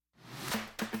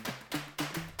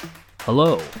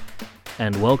Hello,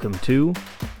 and welcome to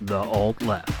The Alt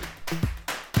Left.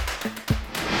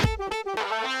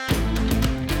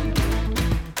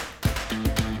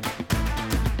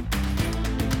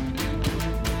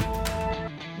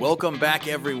 Welcome back,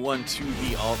 everyone, to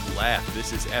The Alt Left.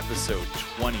 This is episode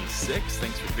 26.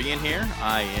 Thanks for being here.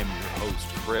 I am your host,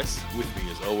 Chris. With me,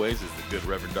 as always, is the good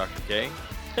Reverend Dr. K.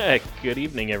 Hey, good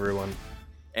evening, everyone.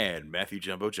 And Matthew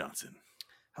Jumbo Johnson.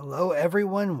 Hello,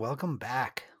 everyone. Welcome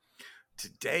back.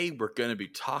 Today, we're going to be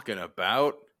talking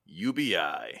about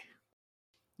UBI.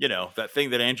 You know, that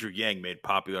thing that Andrew Yang made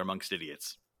popular amongst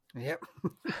idiots. Yep.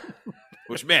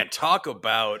 Which, man, talk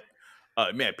about...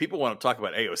 people want to talk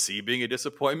about AOC being a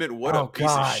disappointment. What a piece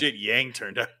of shit Yang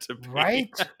turned out to be.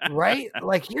 Right?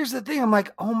 Like, here's the thing. I'm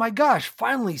like, oh my gosh,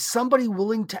 finally, somebody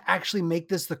willing to actually make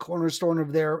this the cornerstone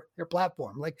of their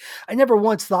platform. Like, I never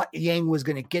once thought Yang was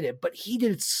going to get it, but he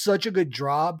did such a good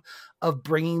job of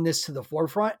bringing this to the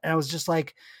forefront. And I was just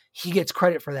like, he gets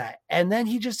credit for that. And then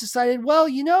he just decided, well,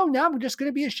 now I'm just going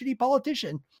to be a shitty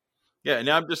politician. Yeah,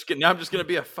 now I'm just going to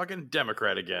be a fucking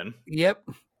Democrat again. Yep.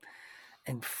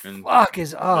 And fuck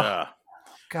is God.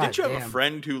 Didn't you have a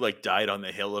friend who died on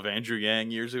the hill of Andrew Yang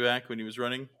years back when he was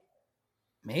running?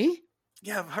 Me?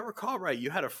 Yeah, if I recall right,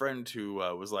 you had a friend who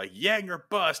was like, Yang or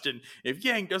bust, and if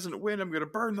Yang doesn't win, I'm going to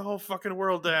burn the whole fucking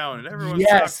world down. And everyone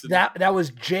yes, sucks. that was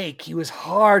Jake. He was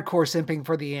hardcore simping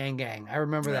for the Yang gang. I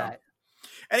remember that.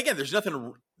 And again, there's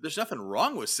nothing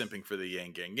wrong with simping for the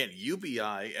Yang gang. Again,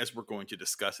 UBI, as we're going to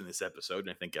discuss in this episode, and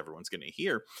I think everyone's going to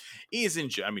hear,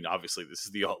 obviously this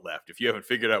is the alt left. If you haven't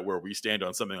figured out where we stand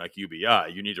on something like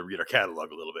UBI, you need to read our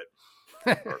catalog a little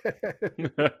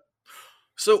bit.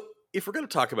 So if we're going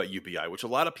to talk about UBI, which a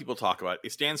lot of people talk about,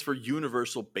 it stands for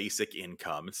Universal Basic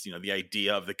Income. It's, the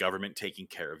idea of the government taking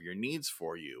care of your needs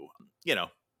for you.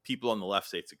 People on the left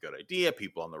say it's a good idea.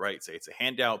 People on the right say it's a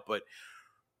handout, but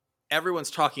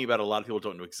everyone's talking about it. A lot of people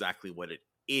don't know exactly what it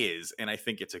is. And I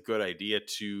think it's a good idea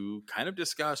to kind of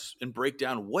discuss and break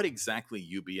down what exactly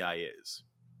UBI is.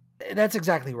 That's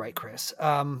exactly right, Chris.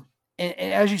 And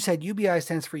as you said, UBI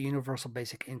stands for Universal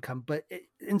Basic Income. But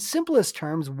in simplest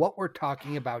terms, what we're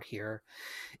talking about here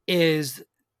is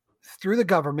through the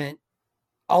government,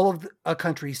 all of a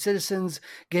country's citizens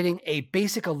getting a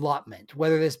basic allotment,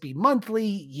 whether this be monthly,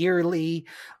 yearly,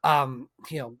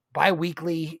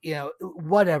 biweekly,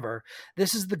 whatever.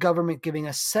 This is the government giving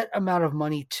a set amount of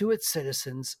money to its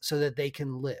citizens so that they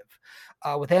can live.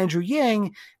 With Andrew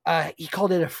Yang, he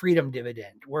called it a freedom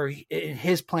dividend, where in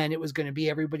his plan, it was going to be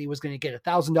everybody was going to get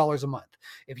 $1,000 a month.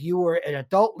 If you were an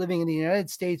adult living in the United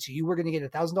States, you were going to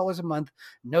get $1,000 a month,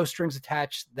 no strings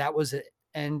attached. That was it.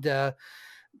 And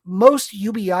most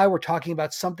UBI, we're talking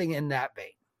about something in that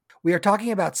vein. We are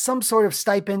talking about some sort of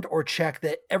stipend or check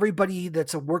that everybody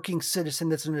that's a working citizen,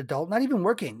 that's an adult, not even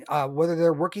working, whether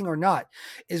they're working or not,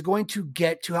 is going to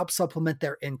get to help supplement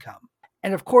their income.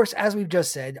 And of course, as we've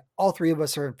just said, all three of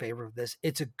us are in favor of this.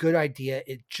 It's a good idea.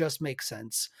 It just makes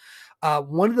sense.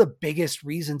 One of the biggest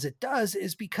reasons it does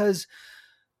is because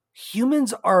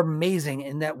humans are amazing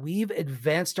in that we've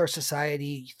advanced our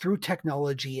society through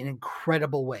technology in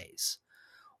incredible ways.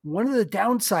 One of the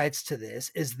downsides to this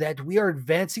is that we are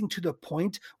advancing to the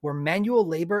point where manual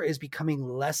labor is becoming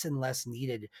less and less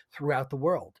needed throughout the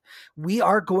world. We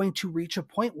are going to reach a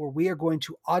point where we are going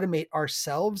to automate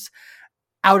ourselves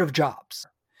out of jobs.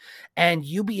 And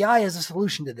UBI is a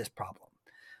solution to this problem.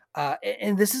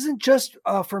 And this isn't just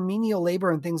for menial labor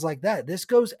and things like that. This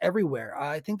goes everywhere.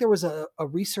 I think there was a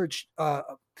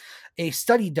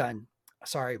study done,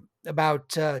 about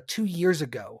 2 years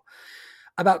ago.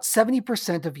 About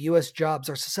 70% of U.S. jobs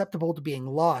are susceptible to being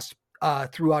lost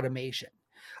through automation.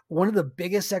 One of the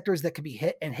biggest sectors that could be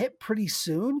hit pretty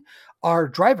soon are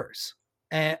drivers.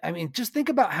 And just think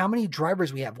about how many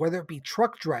drivers we have, whether it be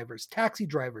truck drivers, taxi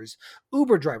drivers,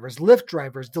 Uber drivers, Lyft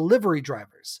drivers, delivery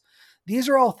drivers. These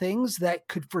are all things that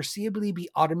could foreseeably be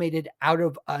automated out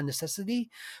of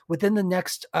necessity within the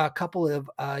next couple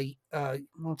of, I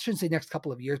shouldn't say next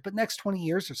couple of years, but next 20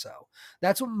 years or so.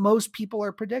 That's what most people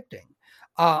are predicting.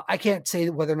 I can't say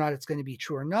whether or not it's going to be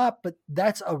true or not, but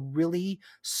that's a really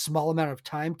small amount of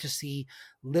time to see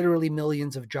literally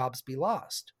millions of jobs be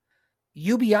lost.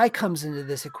 UBI comes into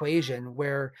this equation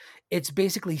where it's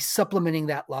basically supplementing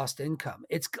that lost income.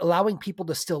 It's allowing people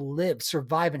to still live,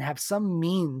 survive, and have some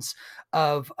means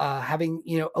of having,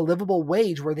 a livable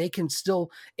wage where they can still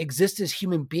exist as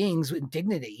human beings with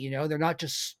dignity. They're not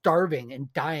just starving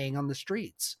and dying on the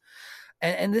streets.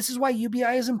 And this is why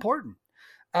UBI is important.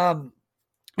 And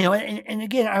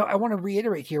again, I want to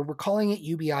reiterate here, we're calling it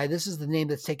UBI. This is the name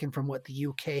that's taken from what the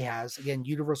UK has. Again,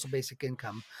 Universal Basic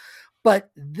Income.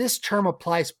 But this term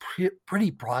applies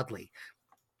pretty broadly.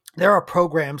 there are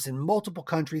programs in multiple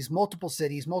countries, multiple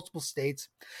cities, multiple states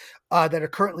that are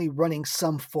currently running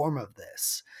some form of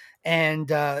this. And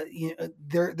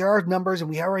there are numbers, and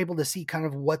we are able to see kind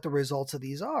of what the results of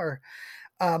these are.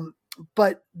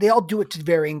 But they all do it to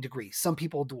varying degrees. Some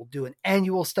people will do an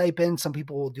annual stipend. Some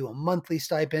people will do a monthly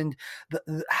stipend.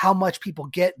 How much people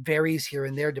get varies here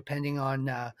and there depending on,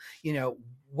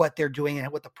 what they're doing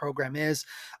and what the program is.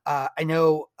 I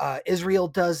know Israel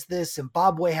does this.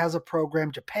 Zimbabwe has a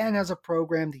program. Japan has a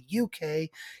program. The UK,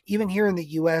 even here in the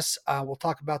US, we'll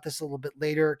talk about this a little bit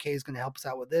later. Kay is going to help us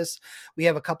out with this. We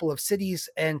have a couple of cities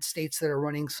and states that are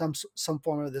running some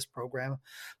form of this program,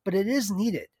 but it is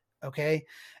needed. Okay.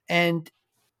 And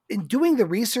in doing the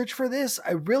research for this,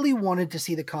 I really wanted to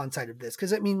see the con side of this.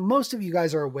 Because, I mean, most of you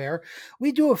guys are aware,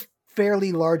 we do a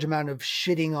fairly large amount of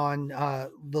shitting on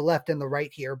the left and the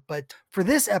right here. But for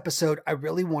this episode, I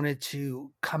really wanted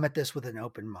to come at this with an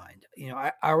open mind.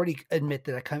 I already admit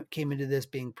that I came into this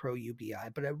being pro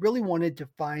UBI, but I really wanted to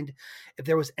find if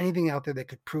there was anything out there that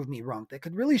could prove me wrong, that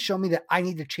could really show me that I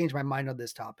need to change my mind on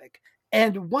this topic.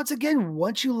 And once again,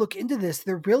 once you look into this,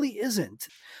 there really isn't.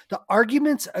 The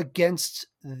arguments against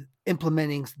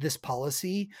implementing this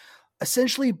policy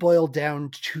essentially boil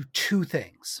down to two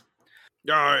things.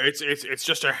 It's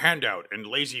just a handout, and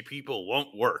lazy people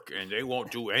won't work, and they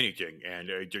won't do anything, and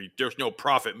there's no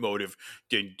profit motive.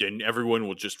 Then everyone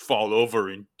will just fall over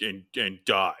and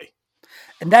die.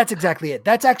 And that's exactly it.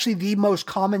 That's actually the most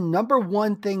common number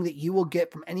one thing that you will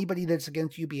get from anybody that's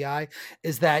against UBI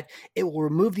is that it will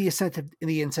remove the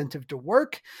incentive to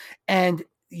work. And,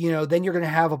 then you're going to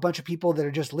have a bunch of people that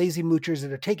are just lazy moochers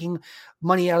that are taking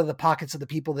money out of the pockets of the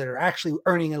people that are actually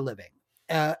earning a living.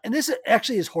 And this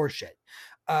actually is horseshit.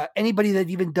 Anybody that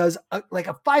even does a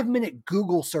 5-minute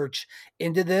Google search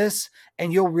into this,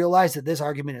 and you'll realize that this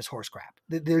argument is horse crap.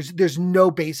 There's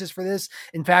no basis for this.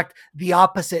 In fact, the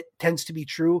opposite tends to be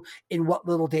true in what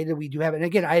little data we do have. And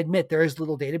again, I admit there is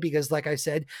little data because, like I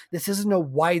said, this isn't a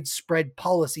widespread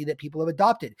policy that people have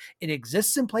adopted. It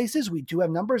exists in places. We do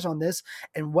have numbers on this,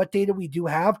 and what data we do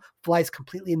have flies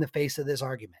completely in the face of this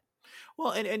argument.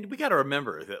 Well, and we got to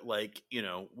remember that,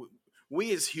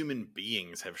 we as human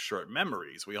beings have short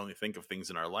memories. We only think of things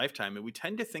in our lifetime, and we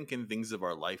tend to think in things of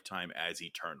our lifetime as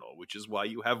eternal, which is why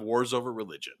you have wars over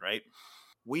religion, right?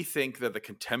 We think that the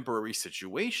contemporary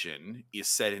situation is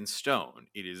set in stone.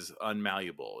 It is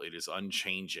unmalleable. It is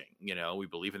unchanging. We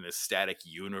believe in this static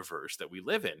universe that we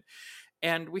live in.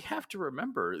 And we have to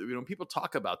remember, people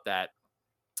talk about that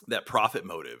profit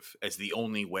motive as the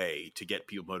only way to get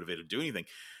people motivated to do anything.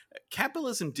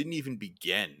 Capitalism didn't even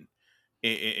begin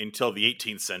until the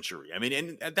 18th century. I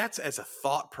mean, and that's as a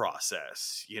thought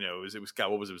process. It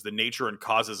was the Nature and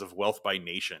Causes of Wealth by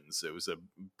Nations. It was a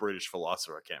British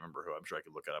philosopher. I can't remember who. I'm sure I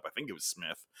could look it up. I think it was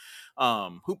Smith,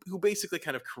 who basically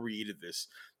kind of created this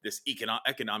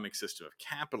economic system of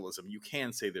capitalism. You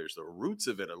can say there's the roots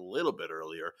of it a little bit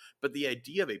earlier, but the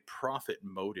idea of a profit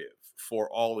motive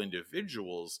for all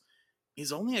individuals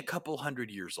is only a couple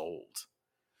hundred years old.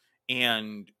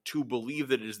 And to believe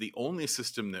that it is the only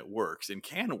system that works and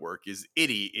can work is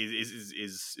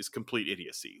complete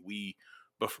idiocy. We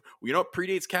know what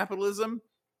predates capitalism?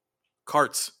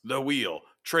 Carts, the wheel,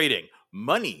 trading.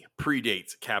 Money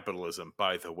predates capitalism,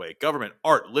 by the way. Government,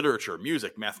 art, literature,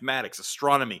 music, mathematics,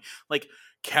 astronomy,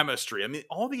 chemistry. I mean,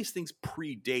 all these things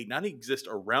predate, not exist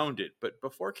around it, but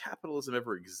before capitalism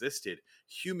ever existed,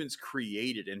 humans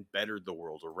created and bettered the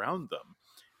world around them.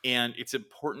 And it's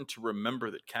important to remember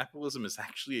that capitalism is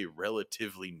actually a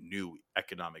relatively new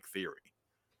economic theory.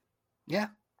 Yeah,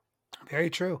 very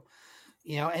true.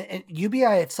 And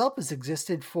UBI itself has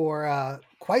existed for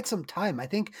quite some time. I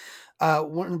think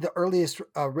one of the earliest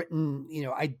written,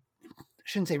 I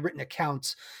shouldn't say written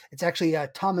accounts. It's actually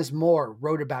Thomas More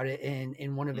wrote about it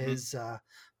in one of his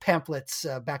pamphlets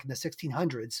back in the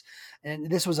 1600s. And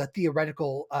this was a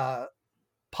theoretical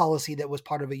policy that was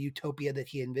part of a utopia that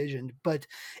he envisioned, but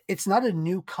it's not a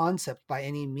new concept by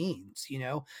any means.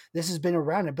 This has been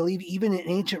around. I believe even in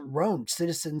ancient Rome,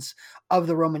 citizens of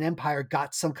the Roman Empire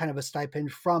got some kind of a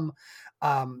stipend from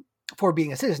for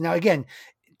being a citizen. Now, again,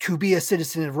 to be a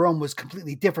citizen of Rome was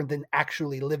completely different than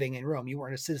actually living in Rome. You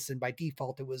weren't a citizen by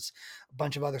default. It was a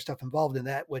bunch of other stuff involved in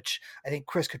that, which I think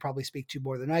Chris could probably speak to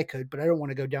more than I could, but I don't want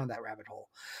to go down that rabbit hole.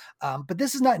 But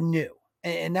this is not new.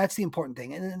 And that's the important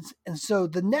thing. And so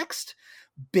the next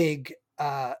big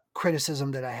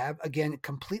criticism that I have, again,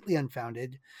 completely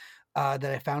unfounded, that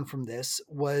I found from this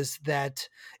was that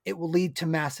it will lead to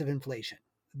massive inflation.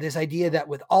 This idea that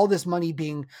with all this money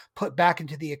being put back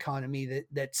into the economy,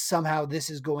 that somehow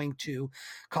this is going to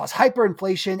cause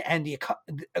hyperinflation and the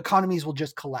economies will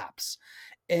just collapse.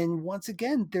 And once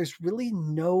again, there's really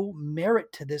no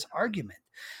merit to this argument.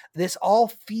 This all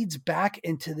feeds back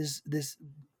into this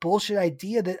bullshit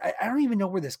idea that I don't even know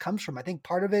where this comes from. I think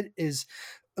part of it is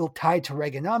tied to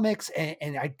Reaganomics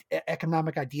and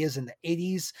economic ideas in the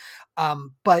 80s.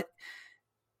 But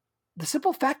the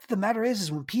simple fact of the matter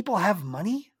is when people have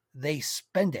money, they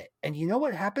spend it. And you know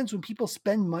what happens when people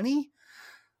spend money?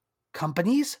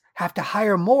 Companies have to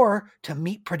hire more to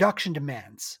meet production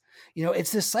demands.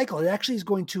 It's this cycle. It actually is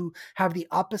going to have the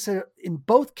opposite in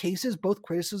both cases, both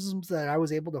criticisms that I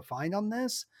was able to find on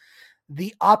this.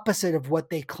 The opposite of what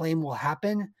they claim will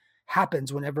happen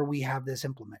happens whenever we have this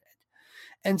implemented.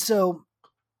 And so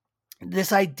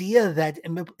this idea that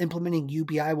implementing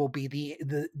UBI will be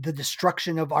the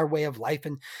destruction of our way of life,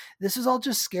 and this is all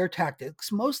just scare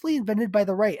tactics, mostly invented by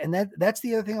the right. And that's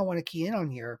the other thing I want to key in on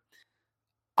here.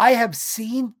 I have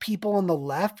seen people on the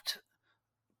left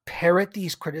parrot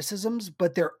these criticisms,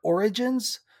 but their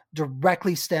origins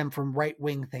directly stem from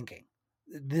right-wing thinking.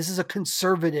 This is a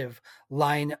conservative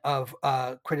line of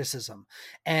criticism.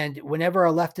 And whenever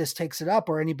a leftist takes it up,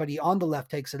 or anybody on the left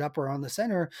takes it up, or on the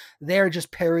center, they're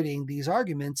just parroting these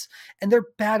arguments, and they're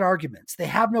bad arguments. They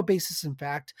have no basis in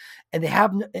fact, and they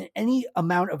have any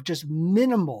amount of just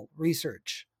minimal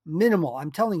research. Minimal.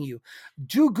 I'm telling you,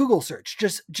 do Google search.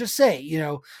 Just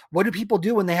say, what do people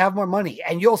do when they have more money?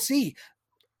 And you'll see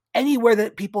anywhere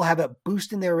that people have a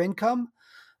boost in their income,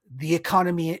 the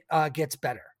economy gets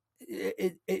better.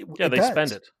 They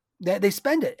spend it. They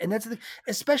spend it. And that's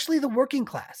especially the working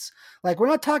class. Like, we're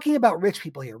not talking about rich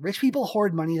people here. Rich people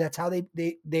hoard money. That's how they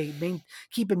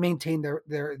keep and maintain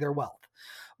their wealth.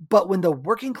 But when the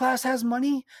working class has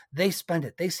money, they spend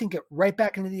it. They sink it right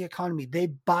back into the economy. They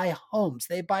buy homes.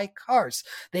 They buy cars.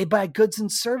 They buy goods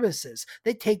and services.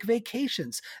 They take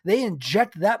vacations. They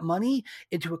inject that money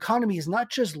into economies,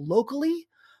 not just locally,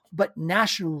 but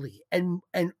nationally and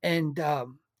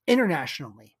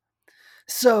internationally.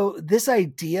 So this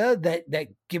idea that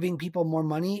giving people more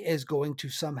money is going to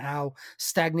somehow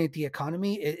stagnate the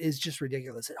economy is just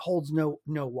ridiculous. It holds no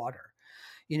water.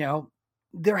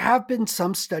 There have been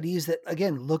some studies that,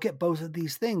 again, look at both of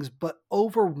these things, but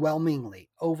overwhelmingly,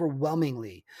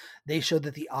 they show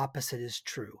that the opposite is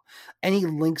true. Any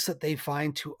links that they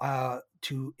find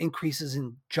to increases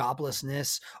in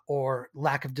joblessness or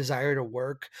lack of desire to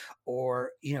work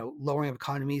or, lowering of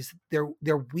economies,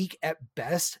 they're weak at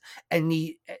best. And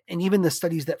even the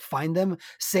studies that find them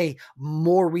say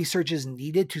more research is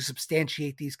needed to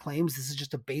substantiate these claims. This is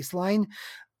just a baseline.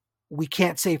 We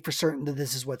can't say for certain that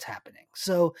this is what's happening.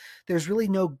 So there's really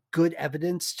no good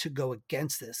evidence to go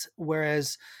against this.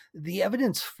 Whereas the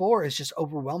evidence for is just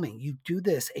overwhelming. You do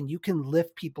this and you can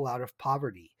lift people out of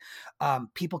poverty.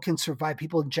 People can survive.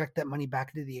 People inject that money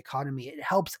back into the economy. It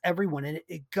helps everyone. And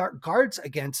it guards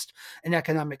against an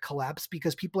economic collapse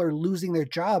because people are losing their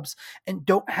jobs and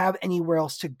don't have anywhere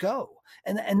else to go.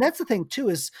 And that's the thing too,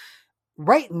 is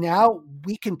right now,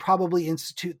 we can probably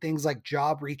institute things like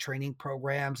job retraining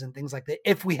programs and things like that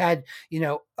if we had,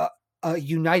 a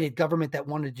united government that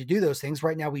wanted to do those things.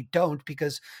 Right now, we don't,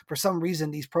 because for some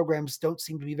reason, these programs don't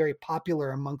seem to be very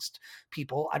popular amongst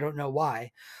people. I don't know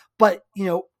why. But,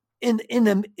 in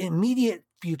the immediate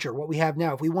future, what we have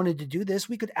now, if we wanted to do this,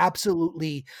 we could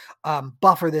absolutely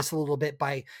buffer this a little bit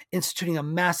by instituting a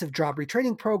massive job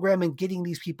retraining program and getting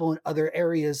these people in other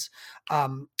areas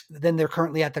than they're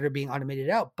currently at that are being automated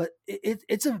out. But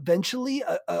it's eventually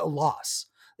a loss.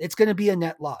 It's going to be a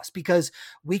net loss because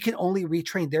we can only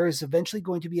retrain. There is eventually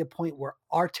going to be a point where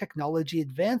our technology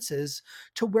advances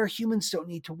to where humans don't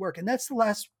need to work. And that's the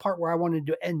last part where I wanted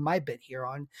to end my bit here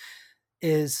on,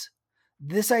 is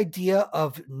this idea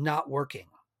of not working.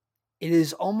 It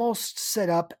is almost set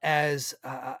up as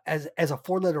a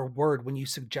four-letter word when you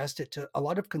suggest it to a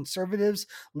lot of conservatives,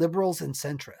 liberals, and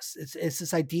centrists. It's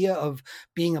this idea of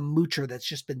being a moocher that's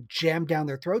just been jammed down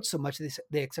their throats so much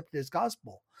they accept it as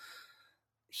gospel.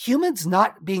 Humans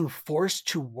not being forced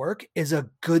to work is a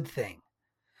good thing.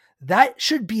 That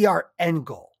should be our end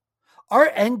goal. Our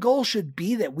end goal should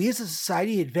be that we as a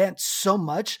society advance so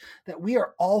much that we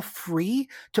are all free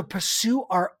to pursue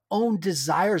our own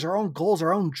desires, our own goals,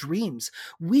 our own dreams.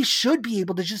 We should be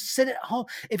able to just sit at home.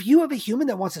 If you have a human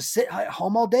that wants to sit at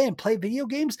home all day and play video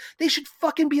games, they should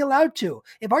fucking be allowed to.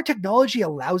 If our technology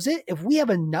allows it, if we have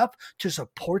enough to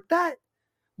support that,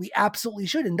 we absolutely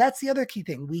should. And that's the other key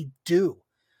thing. We do.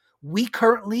 We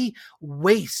currently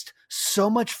waste so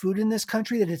much food in this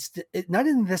country that it's not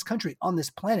in this country, on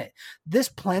this planet. This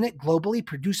planet globally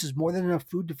produces more than enough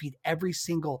food to feed every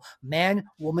single man,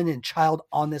 woman, and child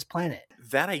on this planet.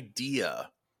 That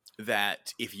idea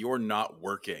that if you're not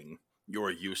working, you're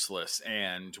useless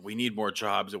and we need more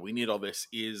jobs and we need all this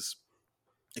is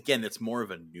again, that's more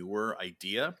of a newer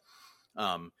idea.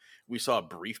 We saw a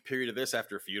brief period of this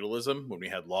after feudalism when we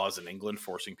had laws in England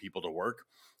forcing people to work.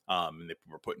 And they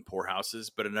were put in poorhouses.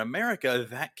 But in America,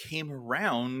 that came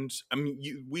around. I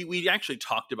mean, we actually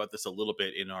talked about this a little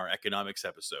bit in our economics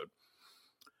episode.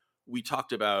 We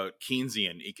talked about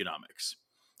Keynesian economics.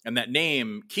 And that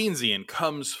name, Keynesian,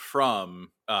 comes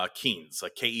from Keynes,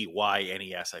 like Keynes,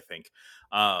 I think.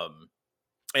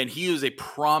 And he was a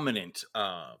prominent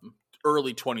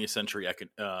early 20th century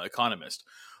economist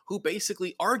who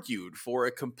basically argued for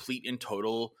a complete and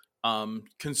total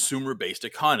consumer-based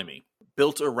economy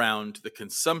built around the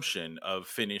consumption of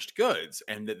finished goods,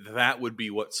 and that would be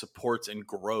what supports and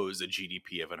grows the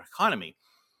GDP of an economy.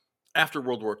 After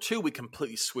World War II, we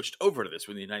completely switched over to this.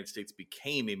 When the United States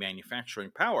became a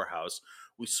manufacturing powerhouse,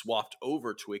 we swapped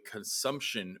over to a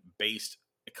consumption-based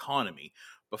economy.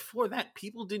 Before that,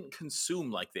 people didn't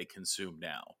consume like they consume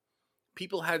now.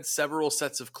 People had several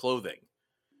sets of clothing.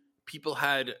 People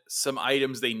had some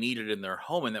items they needed in their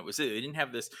home, and that was it. We didn't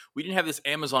have this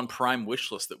Amazon Prime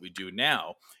wish list that we do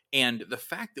now. And the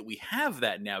fact that we have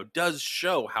that now does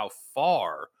show how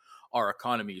far our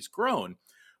economy has grown.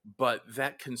 But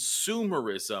that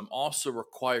consumerism also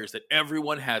requires that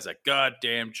everyone has a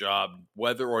goddamn job,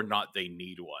 whether or not they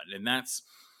need one.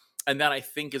 And that I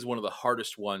think is one of the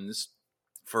hardest ones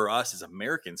for us as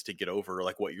Americans to get over,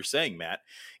 like what you're saying, Matt,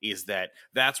 is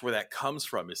that's where that comes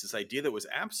from, is this idea that was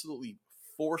absolutely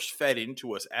force-fed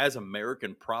into us as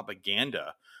American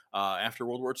propaganda after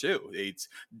World War II. It's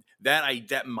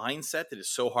that mindset that is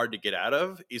so hard to get out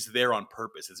of is there on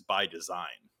purpose. It's by design.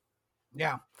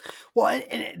 Yeah. Well,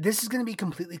 and this is going to be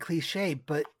completely cliche,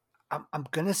 but I'm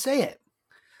going to say it.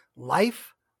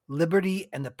 Life, liberty,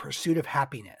 and the pursuit of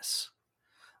happiness.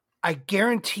 I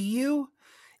guarantee you,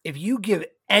 if you give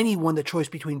anyone the choice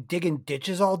between digging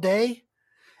ditches all day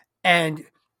and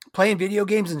playing video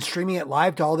games and streaming it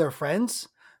live to all their friends,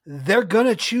 they're going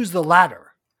to choose the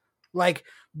latter. Like,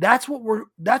 that's what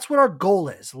our goal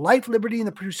is. Life, liberty, and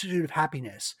the pursuit of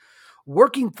happiness.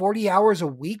 Working 40 hours a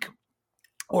week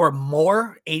or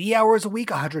more, 80 hours a week,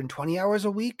 120 hours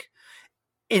a week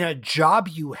in a job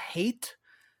you hate,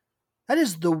 that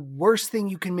is the worst thing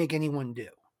you can make anyone do.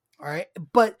 All right.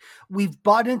 But we've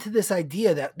bought into this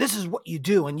idea that this is what you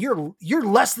do, and you're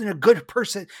less than a good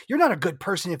person. You're not a good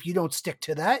person if you don't stick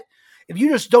to that. If you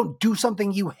just don't do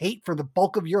something you hate for the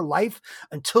bulk of your life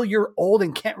until you're old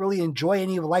and can't really enjoy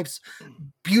any of life's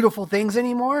beautiful things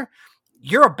anymore,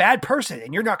 you're a bad person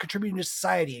and you're not contributing to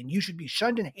society, and you should be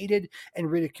shunned and hated and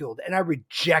ridiculed. And I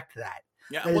reject that.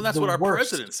 Yeah. Well, that's what our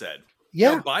president said.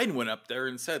 Yeah. You know, Biden went up there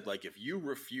and said, like, if you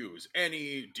refuse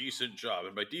any decent job,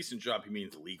 and by decent job, he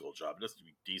means legal job. It doesn't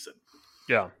mean decent.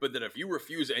 Yeah. But that if you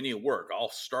refuse any work,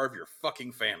 I'll starve your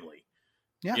fucking family.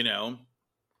 Yeah. You know?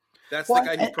 That's the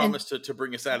guy who promised to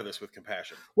bring us out of this with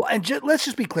compassion. Well, and let's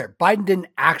just be clear. Biden didn't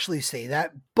actually say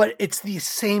that, but it's the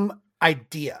same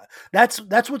idea. That's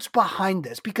what's behind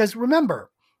this. Because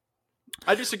remember.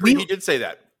 I disagree. He did say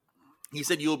that. He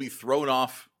said you'll be thrown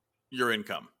off your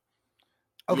income.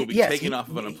 You'll be taken off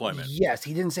of unemployment. Yes,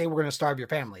 he didn't say we're going to starve your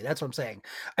family. That's what I'm saying.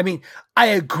 I mean, I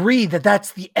agree that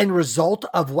that's the end result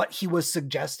of what he was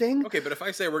suggesting. Okay, but if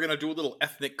I say we're going to do a little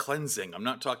ethnic cleansing, I'm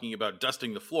not talking about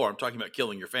dusting the floor. I'm talking about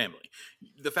killing your family.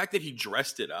 The fact that he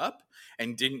dressed it up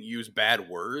and didn't use bad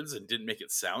words and didn't make it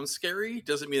sound scary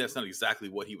doesn't mean that's not exactly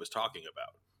what he was talking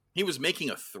about. He was making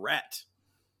a threat.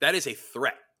 That is a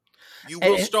threat. You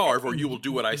will starve or you will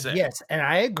do what I say. Yes, and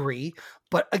I agree.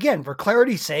 But again, for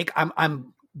clarity's sake,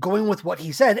 I'm going with what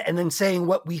he said and then saying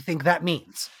what we think that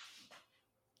means.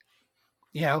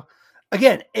 You know,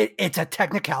 again, it's a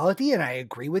technicality and I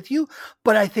agree with you,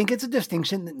 but I think it's a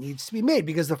distinction that needs to be made,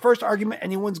 because the first argument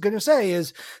anyone's going to say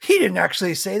is he didn't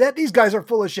actually say that. These guys are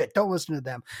full of shit. Don't listen to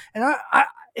them. And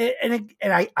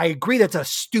I agree that's a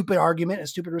stupid argument, a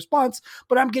stupid response,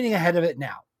 but I'm getting ahead of it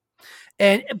now.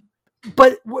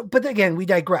 But again, we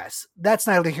digress. That's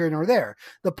neither here nor there.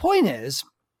 The point is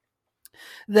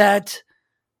that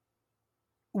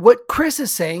what Chris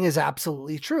is saying is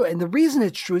absolutely true. And the reason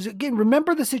it's true is, again,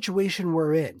 remember the situation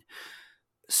we're in.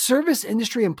 Service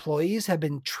industry employees have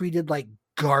been treated like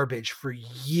garbage for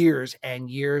years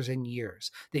and years and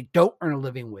years. They don't earn a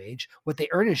living wage. What they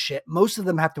earn is shit. Most of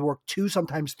them have to work 2,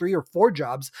 sometimes 3 or 4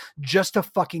 jobs just to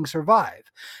fucking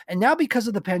survive. And now because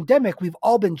of the pandemic, we've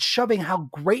all been shoving how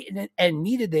great and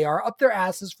needed they are up their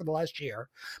asses for the last year.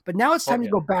 But now it's time to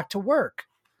go back to work.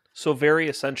 So very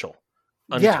essential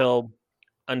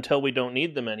until we don't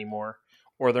need them anymore,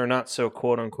 or they're not so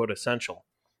quote unquote essential.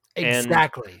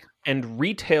 Exactly. And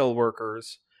retail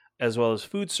workers, as well as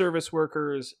food service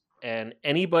workers and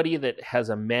anybody that has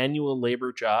a manual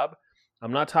labor job,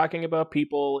 I'm not talking about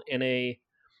people in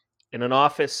an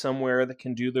office somewhere that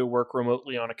can do their work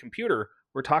remotely on a computer.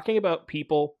 We're talking about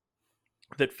people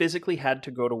that physically had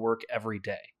to go to work every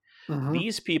day. Mm-hmm.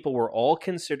 These people were all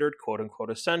considered quote unquote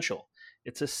essential.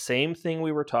 It's the same thing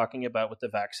we were talking about with the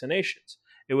vaccinations.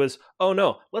 It was, oh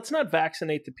no, let's not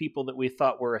vaccinate the people that we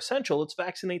thought were essential. Let's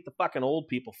vaccinate the fucking old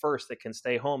people first that can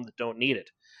stay home, that don't need it.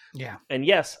 Yeah. And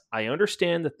yes, I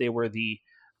understand that they were the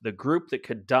group that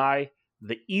could die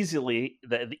the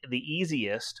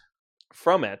easiest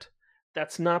from it.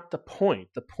 That's not the point.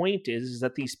 The point is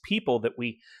that these people that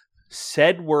we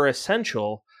said were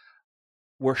essential,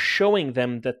 we're showing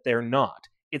them that they're not.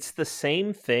 It's the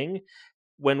same thing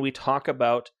when we talk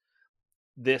about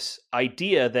this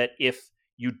idea that if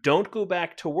you don't go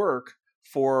back to work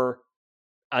for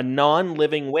a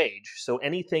non-living wage, so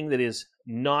anything that is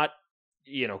not,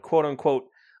 quote unquote,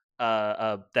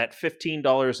 that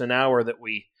 $15 an hour that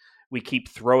we keep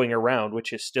throwing around,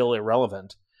 which is still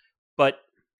irrelevant, but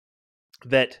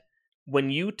that when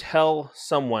you tell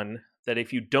someone that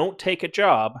if you don't take a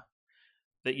job,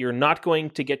 that you're not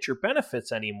going to get your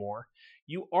benefits anymore,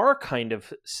 you are kind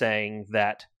of saying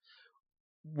that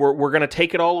we're going to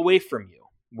take it all away from you.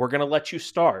 We're going to let you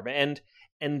starve. And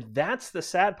that's the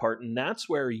sad part. And that's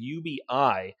where UBI,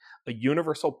 a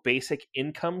universal basic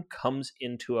income, comes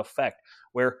into effect,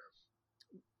 where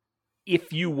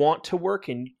if you want to work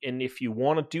and if you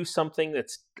want to do something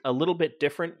that's a little bit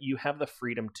different, you have the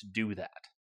freedom to do that.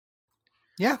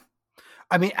 Yeah.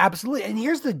 I mean, absolutely. And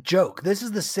here's the joke. This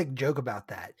is the sick joke about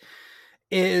that,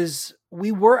 is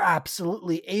we were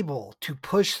absolutely able to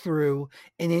push through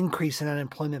an increase in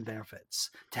unemployment benefits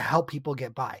to help people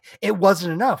get by. It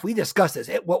wasn't enough. We discussed this.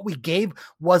 What we gave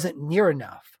wasn't near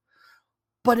enough,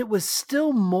 but it was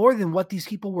still more than what these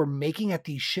people were making at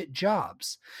these shit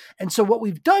jobs. And so what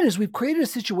we've done is we've created a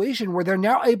situation where they're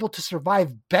now able to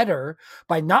survive better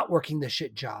by not working the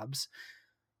shit jobs.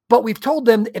 But we've told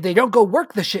them if they don't go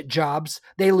work the shit jobs,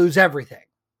 they lose everything.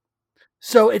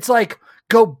 So it's like,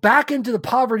 go back into the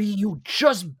poverty you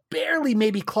just barely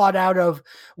maybe clawed out of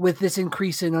with this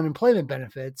increase in unemployment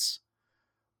benefits,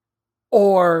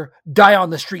 or die on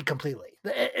the street completely.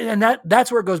 And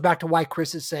that's where it goes back to why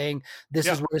Chris is saying this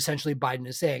is what essentially Biden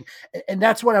is saying. And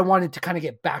that's what I wanted to kind of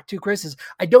get back to, Chris, is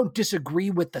I don't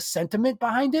disagree with the sentiment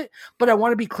behind it, but I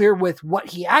want to be clear with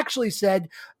what he actually said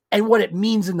and what it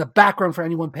means in the background for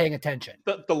anyone paying attention.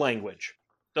 The language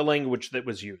that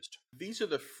was used. These are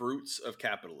the fruits of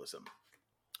capitalism.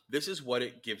 This is what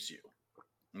it gives you.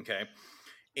 Okay.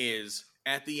 Is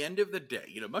at the end of the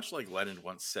day, much like Lenin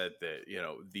once said that,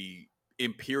 the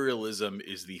imperialism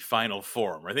is the final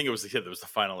form. I think it was the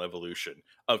final evolution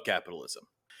of capitalism.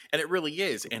 And it really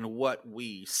is. And what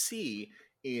we see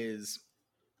is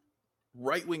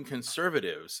right-wing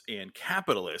conservatives and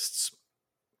capitalists,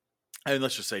 and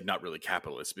let's just say not really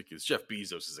capitalists, because Jeff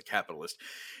Bezos is a capitalist.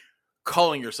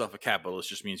 Calling yourself a capitalist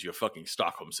just means you have fucking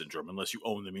Stockholm syndrome. Unless you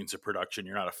own the means of production,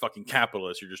 you're not a fucking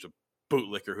capitalist. You're just a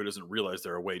bootlicker who doesn't realize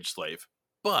they're a wage slave.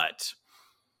 But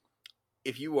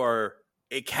if you are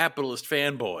a capitalist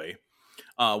fanboy,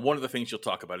 one of the things you'll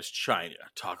talk about is China.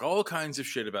 Talk all kinds of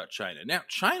shit about China. Now,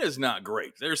 China's not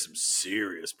great. There's some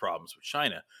serious problems with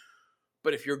China.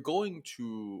 But if you're going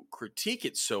to critique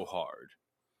it so hard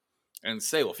and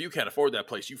say, well, if you can't afford that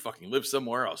place, you fucking live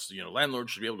somewhere else.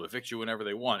 Landlords should be able to evict you whenever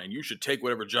they want, and you should take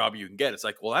whatever job you can get. It's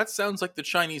like, well, that sounds like the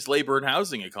Chinese labor and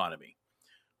housing economy,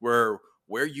 where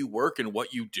you work and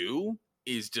what you do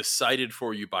is decided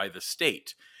for you by the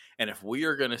state. And if we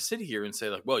are going to sit here and say,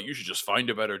 like, well, you should just find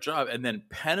a better job, and then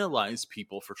penalize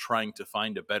people for trying to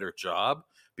find a better job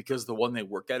because the one they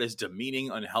work at is demeaning,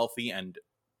 unhealthy, and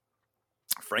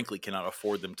frankly cannot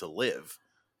afford them to live,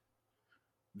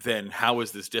 then how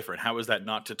is this different? How is that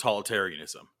not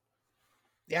totalitarianism?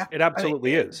 Yeah, it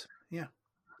absolutely is. Yeah.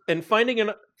 And finding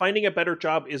a better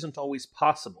job isn't always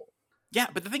possible. Yeah,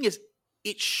 but the thing is,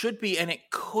 it should be, and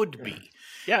it could be.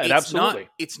 Yeah, absolutely.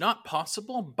 It's not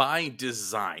possible by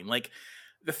design. Like,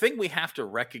 the thing we have to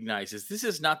recognize is this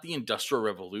is not the Industrial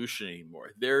Revolution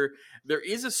anymore. There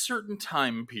is a certain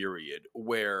time period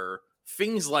where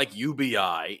things like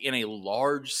UBI in a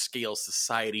large-scale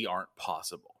society aren't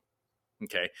possible.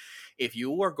 Okay? If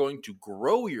you are going to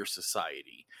grow your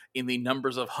society in the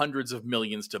numbers of hundreds of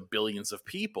millions to billions of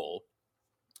people,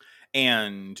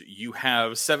 and you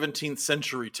have 17th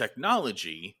century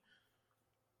technology,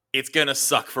 it's going to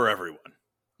suck for everyone.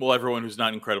 Well, everyone who's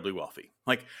not incredibly wealthy.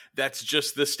 Like, that's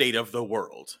just the state of the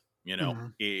world.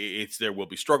 It's there will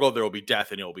be struggle, there will be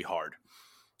death, and it will be hard.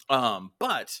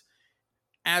 But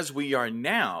as we are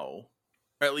now,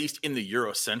 or at least in the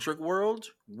Eurocentric world,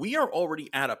 we are already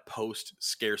at a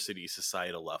post-scarcity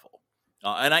societal level.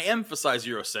 And I emphasize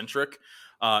Eurocentric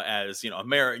as,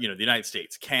 America, the United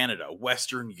States, Canada,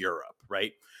 Western Europe,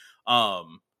 right?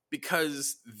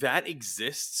 Because that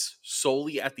exists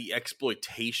solely at the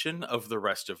exploitation of the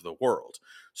rest of the world.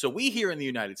 So we here in the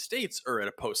United States are at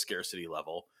a post-scarcity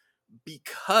level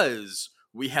because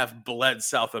we have bled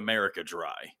South America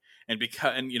dry.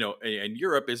 And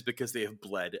Europe is because they have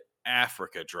bled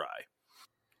Africa dry.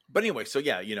 But anyway, so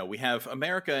yeah, we have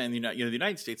America and the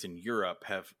United States and Europe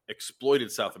have exploited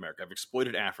South America, have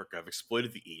exploited Africa, have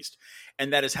exploited the East,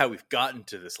 and that is how we've gotten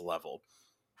to this level.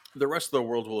 The rest of the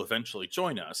world will eventually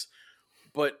join us.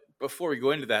 But before we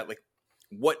go into that, like,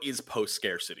 what is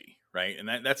post-scarcity, right?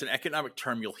 And that's an economic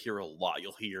term you'll hear a lot.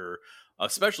 You'll hear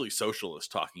especially socialists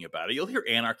talking about it. You'll hear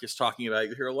anarchists talking about it.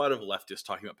 You'll hear a lot of leftists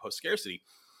talking about post-scarcity.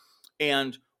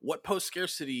 And what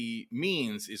post-scarcity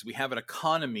means is we have an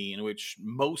economy in which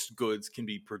most goods can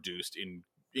be produced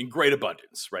in great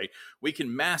abundance, right? We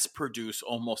can mass produce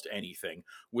almost anything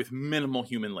with minimal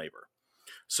human labor,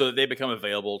 so that they become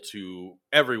available to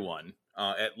everyone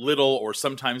at little or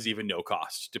sometimes even no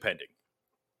cost, depending.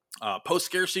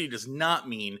 Post-scarcity does not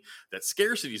mean that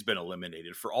scarcity has been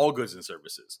eliminated for all goods and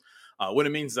services. What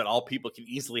it means is that all people can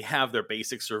easily have their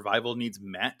basic survival needs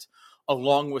met,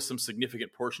 along with some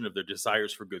significant portion of their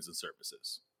desires for goods and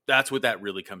services. That's what that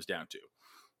really comes down to.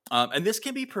 And this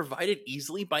can be provided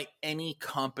easily by any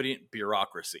competent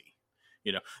bureaucracy.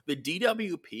 The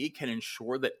DWP can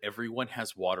ensure that everyone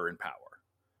has water and power.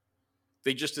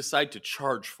 They just decide to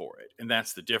charge for it, and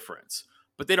that's the difference.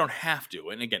 But they don't have to.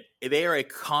 And again, they are a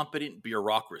competent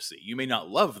bureaucracy. You may not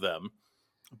love them,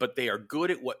 but they are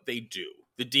good at what they do.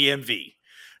 The DMV.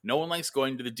 No one likes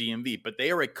going to the DMV, but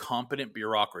they are a competent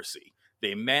bureaucracy.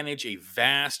 They manage a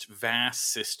vast,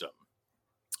 vast system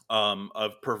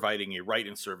of providing a right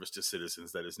and service to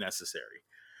citizens that is necessary.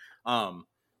 And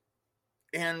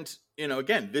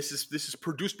again, this is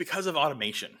produced because of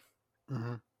automation.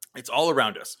 Mm-hmm. It's all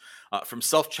around us, from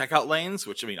self-checkout lanes,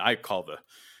 which I call the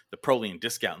Prolean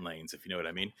discount lanes, if you know what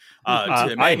I mean.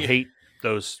 I hate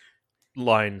those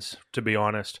lines, to be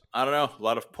honest. I don't know. A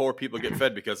lot of poor people get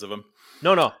fed because of them.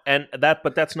 No,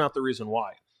 but that's not the reason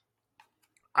why.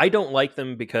 I don't like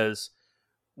them because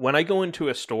when I go into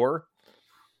a store,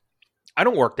 I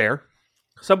don't work there.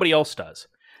 Somebody else does.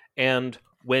 And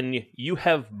when you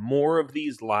have more of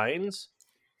these lines,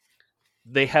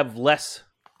 they have less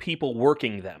people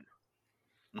working them.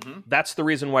 Mm-hmm. That's the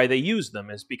reason why they use them,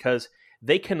 is because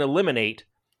they can eliminate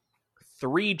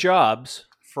 3 jobs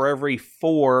for every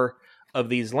 4 of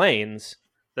these lanes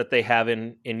that they have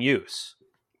in use,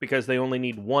 because they only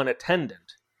need 1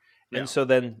 attendant. Yeah. And so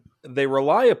then they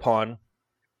rely upon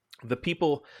the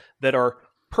people that are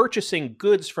purchasing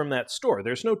goods from that store.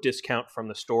 There's no discount from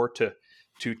the store to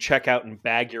check out and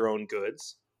bag your own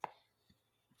goods.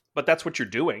 But that's what you're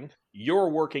doing. You're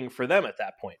working for them at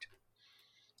that point.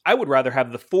 I would rather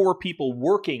have the 4 people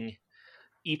working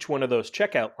each one of those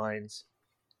checkout lines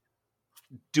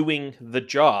doing the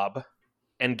job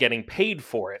and getting paid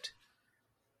for it.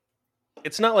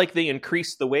 It's not like they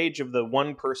increase the wage of the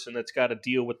one person that's got to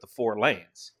deal with the 4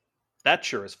 lanes. That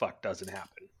sure as fuck doesn't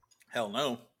happen. Hell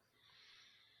no.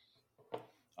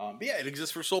 But yeah, it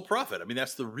exists for sole profit.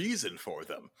 That's the reason for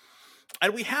them.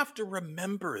 And we have to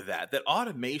remember that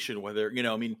automation, whether,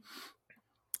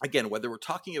 again, whether we're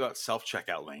talking about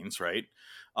self-checkout lanes, right?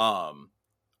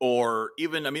 Or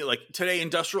even, like today,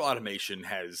 industrial automation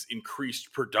has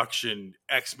increased production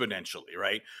exponentially,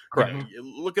 right? Correct.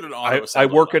 Look at an auto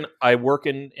assembly. I work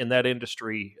in that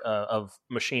industry of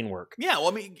machine work. Yeah,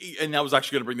 well, and I was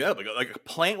actually going to bring that up. Like a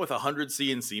plant with 100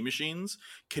 CNC machines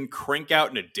can crank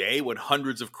out in a day what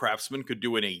hundreds of craftsmen could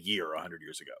do in a year 100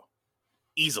 years ago,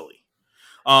 easily.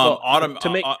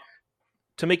 To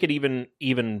make it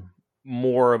even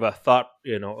more of a thought,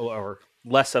 or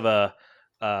less of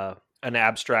an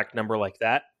abstract number like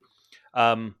that.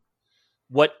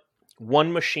 What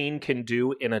one machine can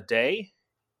do in a day,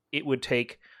 it would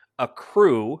take a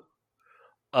crew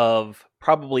of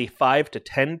probably 5 to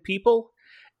 10 people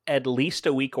at least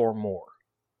a week or more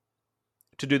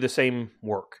to do the same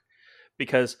work,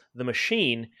 because the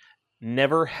machine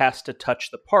never has to touch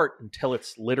the part until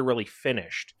it's literally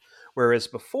finished. Whereas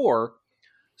before,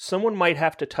 someone might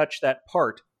have to touch that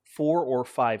part 4 or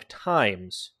 5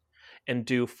 times and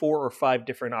do 4 or 5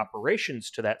 different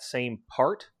operations to that same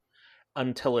part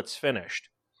until it's finished.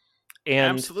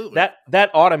 And absolutely, that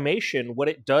automation, what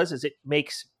it does is it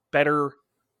makes better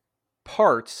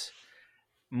parts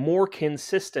more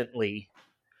consistently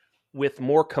with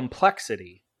more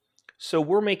complexity. So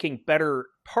we're making better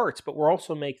parts, but we're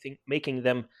also making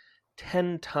them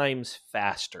 10 times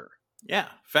faster. Yeah,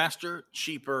 faster,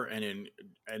 cheaper, and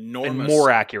enormous, and more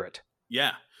accurate.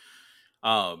 Yeah.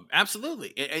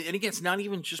 Absolutely. And again, it's not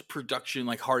even just production,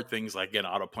 like hard things like, again,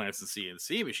 auto plants and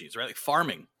CNC machines, right? Like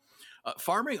farming.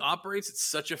 Farming operates at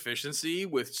such efficiency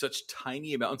with such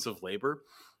tiny amounts of labor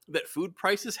that food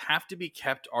prices have to be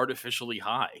kept artificially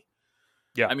high.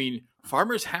 Yeah. I mean,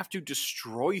 farmers have to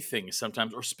destroy things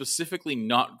sometimes, or specifically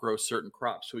not grow certain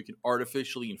crops so we can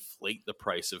artificially inflate the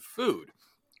price of food.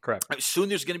 Correct. Soon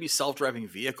there's going to be self-driving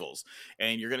vehicles,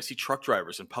 and you're going to see truck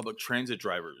drivers and public transit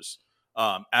drivers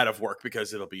out of work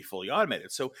because it'll be fully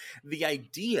automated. So the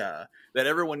idea that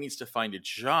everyone needs to find a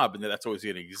job and that's always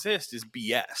going to exist is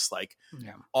BS. Like,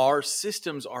 Yeah. our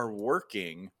systems are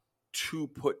working to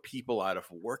put people out of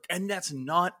work, and that's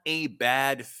not a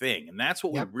bad thing. And that's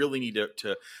what Yep. we really need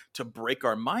to break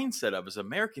our mindset of as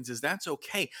Americans, is that's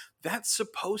okay. That's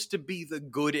supposed to be the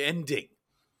good ending.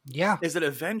 Yeah. Is that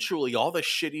eventually all the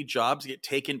shitty jobs get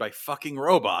taken by fucking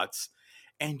robots,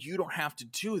 and you don't have to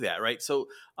do that, right? So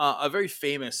a very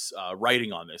famous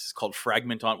writing on this is called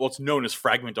Fragment on, well, it's known as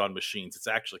Fragment on Machines. It's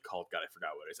actually called, God, I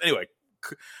forgot what it is. Anyway,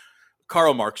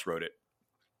 Karl Marx wrote it.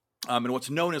 And what's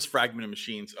known as Fragment of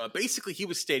Machines, basically he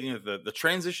was stating that the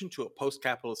transition to a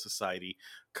post-capitalist society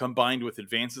combined with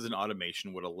advances in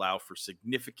automation would allow for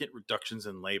significant reductions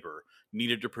in labor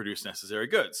needed to produce necessary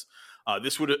goods.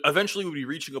 This would eventually be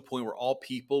reaching a point where all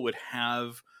people would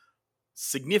have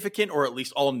significant, or at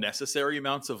least all necessary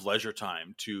amounts of leisure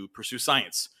time to pursue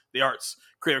science, the arts,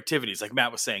 creative activities. Like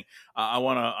Matt was saying, I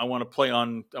want to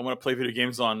play video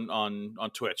games on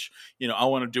Twitch. You know, I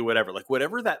want to do whatever, like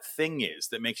whatever that thing is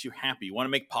that makes you happy. You want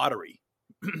to make pottery,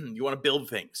 you want to build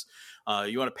things,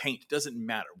 you want to paint. Doesn't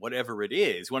matter, whatever it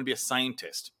is. You want to be a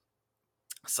scientist.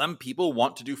 Some people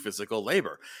want to do physical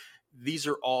labor. These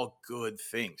are all good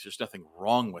things. There's nothing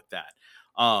wrong with that.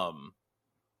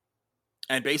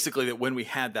 And basically, that when we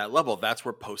had that level, that's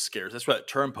where that's where that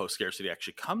term post-scarcity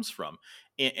actually comes from.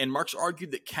 And Marx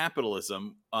argued that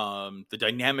capitalism, the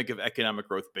dynamic of economic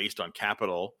growth based on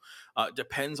capital,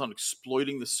 depends on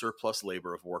exploiting the surplus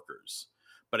labor of workers.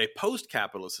 But a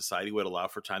post-capitalist society would allow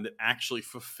for time that actually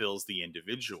fulfills the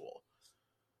individual.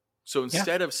 So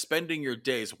instead of spending your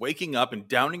days waking up and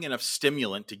downing enough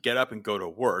stimulant to get up and go to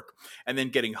work, and then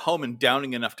getting home and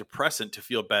downing enough depressant to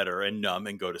feel better and numb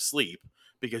and go to sleep,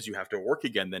 because you have to work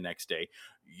again the next day,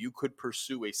 you could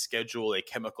pursue a schedule, a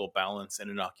chemical balance, and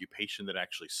an occupation that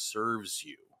actually serves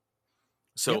you.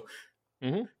 So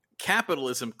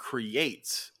capitalism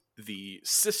creates the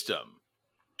system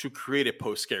to create a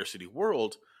post-scarcity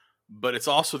world, but it's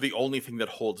also the only thing that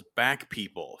holds back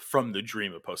people from the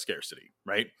dream of post-scarcity,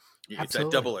 right? Absolutely. It's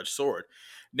that double-edged sword.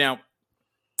 Now,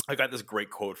 I got this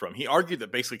great quote from. He argued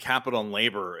that basically capital and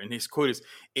labor, and his quote is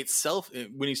itself,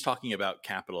 when he's talking about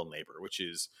capital and labor, which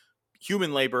is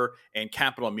human labor, and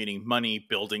capital meaning money,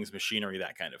 buildings, machinery,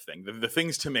 that kind of thing. The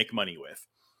things to make money with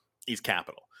is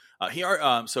capital.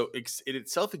 It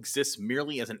itself exists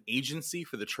merely as an agency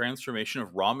for the transformation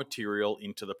of raw material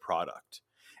into the product.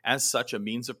 As such, a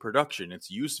means of production,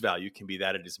 its use value can be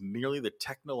that it is merely the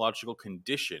technological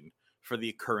condition for the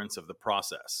occurrence of the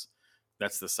process.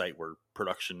 That's the site where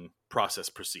production process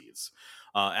proceeds,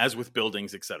 as with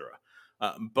buildings, etc.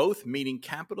 Both meaning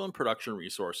capital and production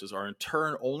resources are in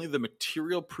turn only the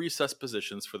material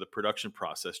presuppositions for the production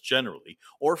process generally,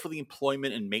 or for the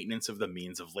employment and maintenance of the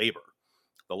means of labor.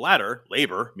 The latter,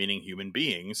 labor, meaning human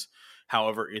beings,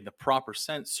 however, in the proper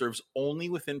sense, serves only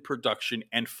within production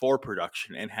and for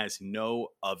production and has no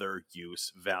other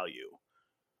use value.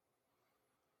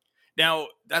 Now,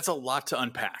 that's a lot to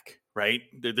unpack, right?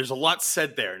 There's a lot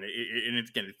said there, and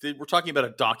again, we're talking about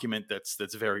a document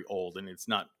that's very old, and it's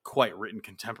not quite written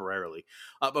contemporarily.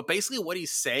 But basically, what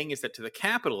he's saying is that to the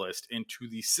capitalist and to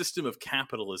the system of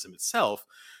capitalism itself,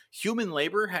 human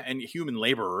labor and human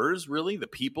laborers, really, the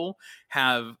people,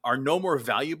 are no more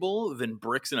valuable than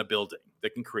bricks in a building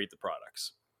that can create the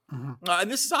products. And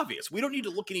this is obvious. We don't need to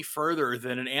look any further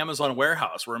than an Amazon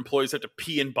warehouse where employees have to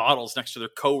pee in bottles next to their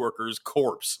coworkers'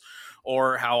 corpse,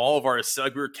 or how all of our,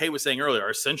 like Kay was saying earlier, our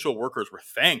essential workers were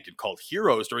thanked and called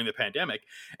heroes during the pandemic,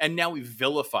 and now we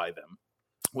vilify them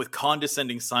with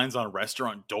condescending signs on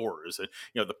restaurant doors, and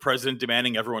the president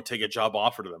demanding everyone take a job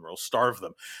offered to them or he'll starve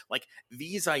them. Like,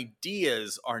 these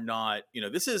ideas are not,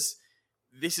 this is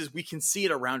we can see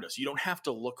it around us. You don't have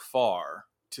to look far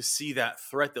to see that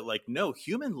threat that, like, no,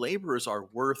 human laborers are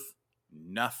worth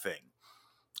nothing.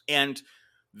 And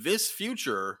this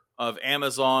future of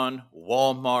Amazon,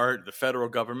 Walmart, the federal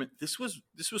government, this was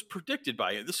predicted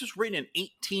by it. This was written in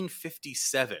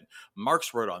 1857.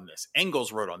 Marx wrote on this.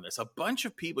 Engels wrote on this. A bunch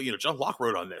of people, John Locke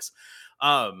wrote on this.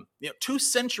 2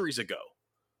 centuries ago,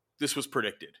 this was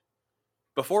predicted.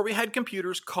 Before we had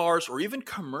computers, cars, or even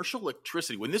commercial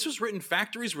electricity, when this was written,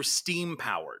 factories were steam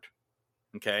powered.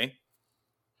 Okay.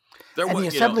 And the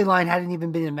assembly line hadn't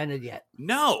even been invented yet.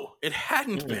 No, it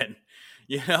hadn't been.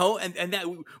 And that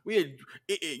we had,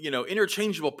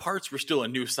 interchangeable parts were still a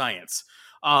new science.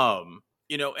 And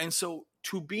so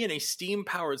to be in a steam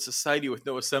powered society with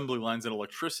no assembly lines and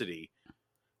electricity,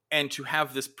 and to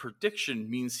have this prediction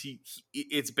means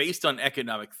it's based on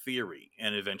economic theory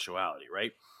and eventuality,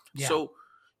 right? Yeah. So,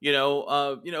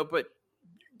 but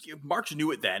Marx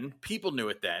knew it then, people knew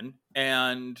it then,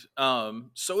 and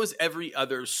so has every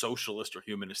other socialist or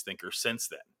humanist thinker since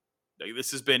then. Like,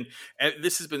 this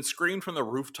has been screamed from the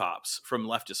rooftops from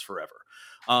leftists forever.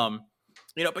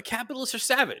 But capitalists are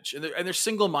savage and they're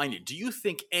single-minded. Do you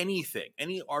think any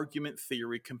argument,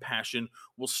 theory, compassion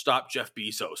will stop Jeff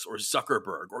Bezos or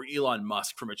Zuckerberg or Elon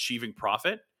Musk from achieving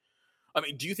profit? I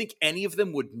mean, do you think any of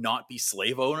them would not be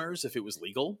slave owners if it was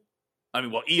legal? I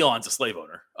mean, well, Elon's a slave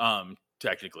owner,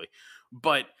 technically.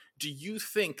 But do you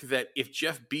think that if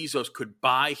Jeff Bezos could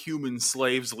buy human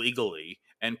slaves legally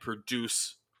and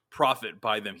produce profit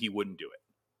by them, he wouldn't do it?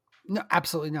 No,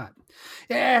 absolutely not.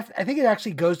 Yeah, I think it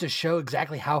actually goes to show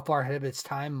exactly how far ahead of its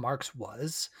time Marx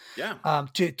was. Yeah.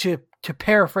 To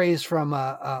paraphrase from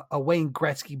a Wayne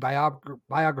Gretzky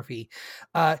biography,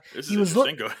 he was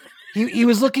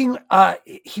looking.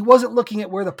 He wasn't looking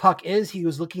at where the puck is. He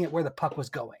was looking at where the puck was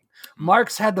going.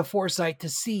 Marx had the foresight to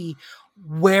see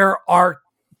where our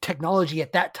technology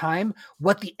at that time,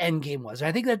 what the end game was. And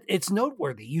I think that it's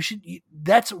noteworthy.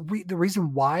 That's the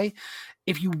reason why,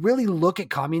 if you really look at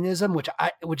communism, which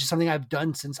is something I've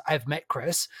done since I've met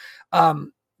Chris,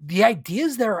 the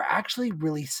ideas there are actually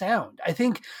really sound. I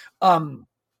think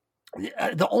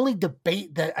the only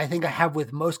debate that I think I have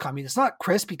with most communists, not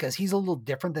Chris, because he's a little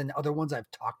different than other ones I've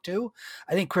talked to.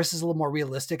 I think Chris is a little more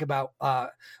realistic about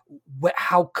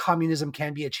how communism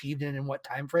can be achieved and in what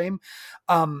time frame.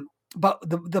 But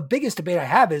the biggest debate I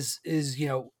have is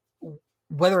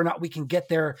whether or not we can get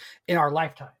there in our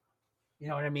lifetime. You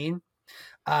know what I mean?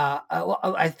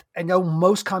 I know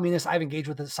most communists I've engaged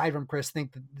with, aside from Chris,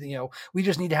 think that we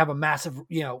just need to have a massive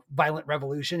violent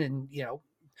revolution and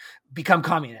become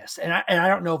communists. And I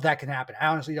don't know if that can happen. I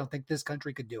honestly don't think this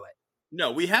country could do it.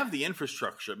 No, we have the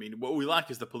infrastructure. I mean, what we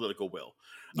lack is the political will.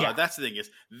 Yeah. That's the thing,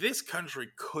 is this country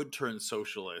could turn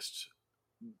socialist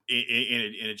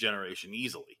in a generation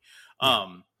easily.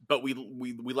 But we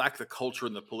lack the culture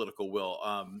and the political will.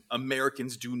 American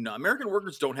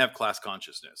workers don't have class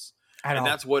consciousness. And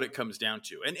that's what it comes down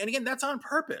to. And again, that's on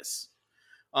purpose.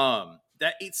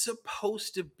 That it's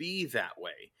supposed to be that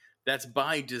way. That's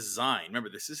by design. Remember,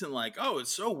 this isn't like, oh,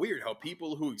 it's so weird how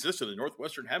people who exist in the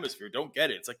Northwestern Hemisphere don't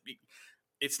get it. It's like,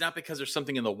 it's not because there's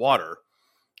something in the water.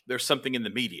 There's something in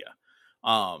the media.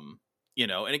 And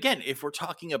again, if we're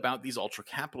talking about these ultra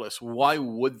capitalists, why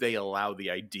would they allow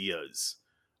the ideas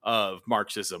of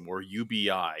Marxism or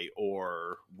UBI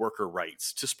or worker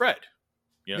rights to spread?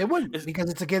 It wouldn't, because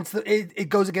it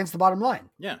goes against the bottom line.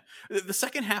 Yeah. The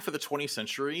second half of the 20th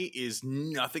century is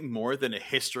nothing more than a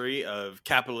history of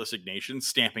capitalistic nations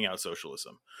stamping out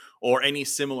socialism, or any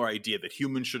similar idea that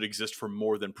humans should exist for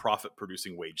more than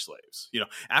profit-producing wage slaves.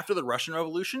 After the Russian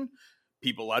Revolution,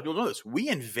 a lot of people know this, we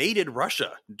invaded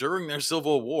Russia during their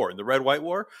civil war and the Red-White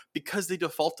War because they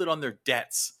defaulted on their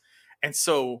debts. And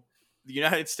so the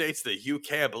United States, the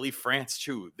UK, I believe France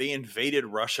too, they invaded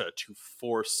Russia to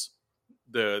force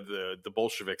the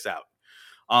Bolsheviks out.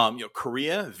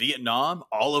 Korea, Vietnam,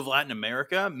 all of Latin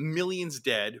America, millions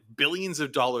dead, billions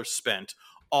of dollars spent,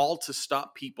 all to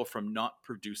stop people from not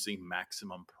producing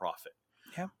maximum profit.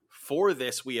 Yeah. For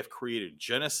this, we have created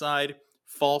genocide,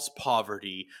 false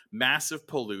poverty, massive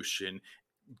pollution,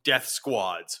 death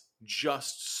squads,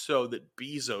 just so that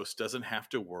Bezos doesn't have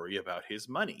to worry about his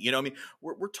money.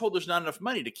 We're told there's not enough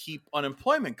money to keep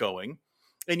unemployment going,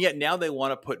 and yet now they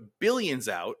want to put billions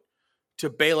out to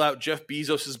bail out Jeff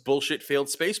Bezos's bullshit failed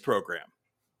space program.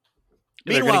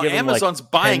 Meanwhile, Amazon's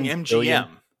buying MGM. Billion.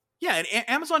 Yeah, and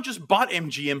Amazon just bought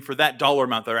MGM for that dollar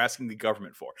amount they're asking the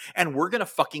government for, and we're gonna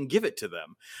fucking give it to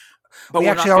them. But we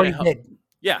actually already did.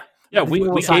 Yeah. Yeah, we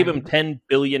gave him $10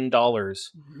 billion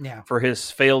for his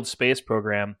failed space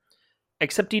program,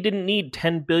 except he didn't need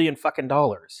 $10 billion fucking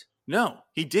dollars. No,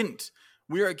 he didn't.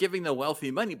 We are giving the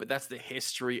wealthy money, but that's the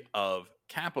history of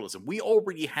capitalism. We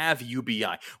already have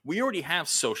UBI. We already have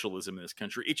socialism in this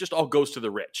country. It just all goes to the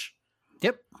rich.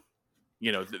 Yep.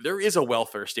 There is a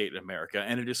welfare state in America,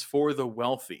 and it is for the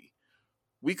wealthy.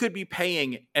 We could be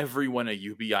paying everyone a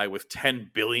UBI with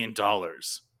 $10 billion.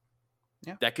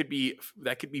 Yeah. That could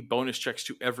be bonus checks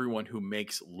to everyone who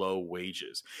makes low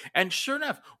wages. And sure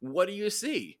enough, what do you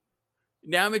see?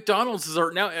 Now McDonald's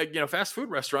are now, fast food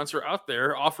restaurants are out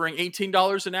there offering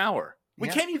 $18 an hour. We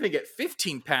can't even get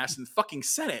 15 passed in the fucking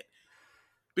Senate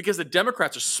because the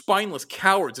Democrats are spineless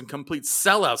cowards and complete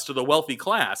sellouts to the wealthy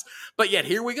class. But yet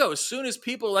here we go. As soon as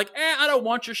people are like, I don't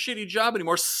want your shitty job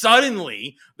anymore,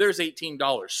 suddenly there's $18.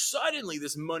 Suddenly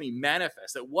this money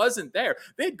manifests. It wasn't there.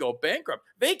 They'd go bankrupt.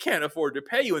 They can't afford to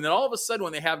pay you. And then all of a sudden,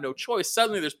 when they have no choice,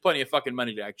 suddenly there's plenty of fucking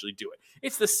money to actually do it.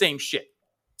 It's the same shit.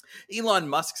 Elon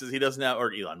Musk says he doesn't have,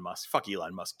 or Elon Musk, fuck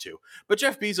Elon Musk too. But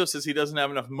Jeff Bezos says he doesn't have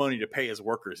enough money to pay his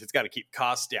workers. It's got to keep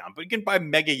costs down. But he can buy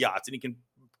mega yachts and he can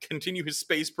continue his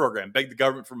space program, beg the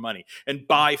government for money, and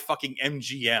buy fucking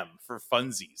MGM for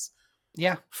funsies.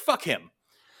 Yeah. Fuck him.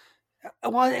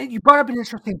 Well, you brought up an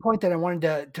interesting point that I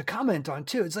wanted to comment on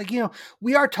too. It's like,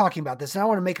 we are talking about this, and I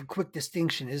want to make a quick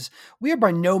distinction is we are by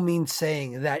no means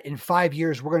saying that in 5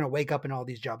 years, we're going to wake up and all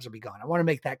these jobs will be gone. I want to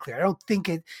make that clear. I don't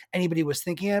think anybody was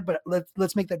thinking it, but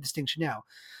let's make that distinction now.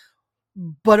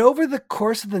 But over the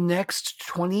course of the next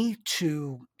 20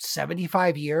 to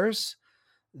 75 years,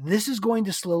 this is going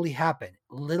to slowly happen,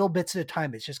 little bits at a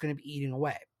time. It's just going to be eating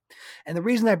away. And the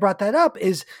reason I brought that up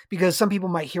is because some people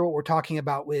might hear what we're talking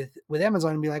about with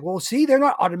Amazon and be like, well, see, they're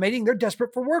not automating. They're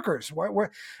desperate for workers.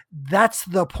 That's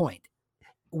the point.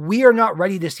 We are not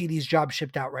ready to see these jobs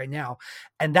shipped out right now.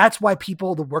 And that's why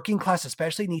people, the working class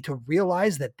especially, need to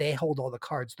realize that they hold all the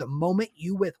cards. The moment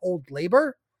you withhold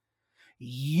labor,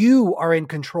 you are in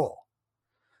control.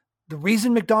 The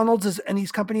reason McDonald's and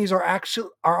these companies are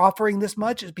offering this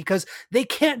much is because they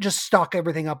can't just stock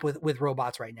everything up with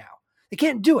robots right now. They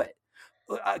can't do it.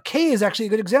 Kay is actually a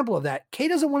good example of that. Kay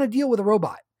doesn't want to deal with a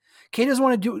robot. Kay doesn't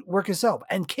want to do work himself.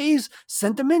 And Kay's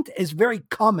sentiment is very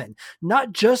common,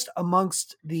 not just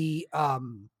amongst the more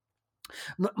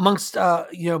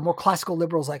classical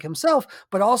liberals like himself,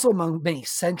 but also among many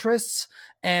centrists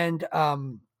and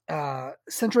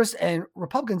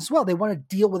Republicans as well. They want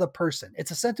to deal with a person.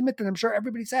 It's a sentiment that I'm sure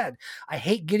everybody's had. I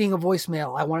hate getting a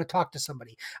voicemail. I want to talk to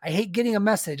somebody. I hate getting a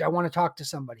message. I want to talk to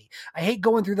somebody. I hate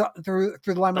going through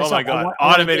the line myself. Oh my God.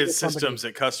 Automated systems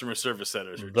at customer service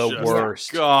centers are the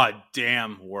worst.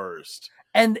 Goddamn worst.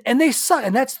 And they suck.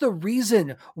 And that's the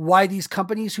reason why these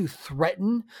companies who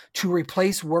threaten to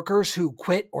replace workers who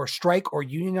quit or strike or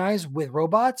unionize with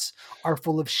robots are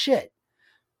full of shit.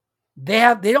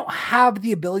 They don't have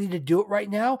the ability to do it right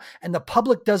now, and the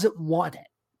public doesn't want it.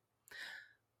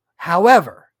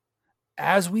 However,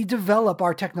 as we develop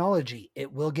our technology,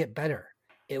 it will get better.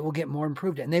 It will get more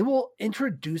improved, and they will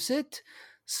introduce it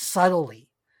subtly.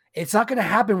 It's not going to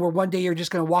happen where one day you're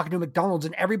just going to walk into McDonald's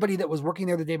and everybody that was working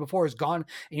there the day before is gone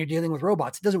and you're dealing with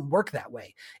robots. It doesn't work that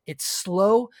way. It's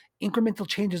slow, incremental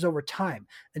changes over time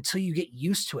until you get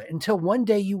used to it. Until one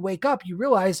day you wake up, you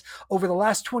realize over the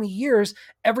last 20 years,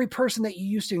 every person that you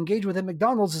used to engage with at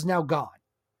McDonald's is now gone.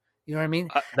 You know what I mean?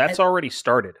 That's already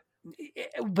started.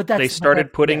 But they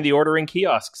started putting the ordering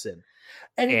kiosks in.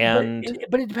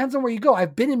 But it depends on where you go.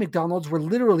 I've been in McDonald's where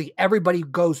literally everybody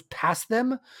goes past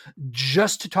them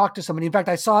just to talk to somebody. In fact,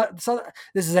 I saw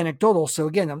this is anecdotal. So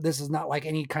again, this is not like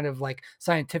any kind of like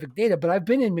scientific data, but I've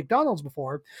been in McDonald's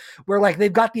before where like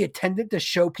they've got the attendant to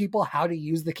show people how to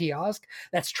use the kiosk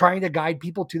that's trying to guide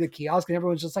people to the kiosk. And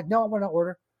everyone's just like, no, I want to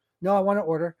order. No, I want to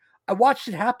order. I watched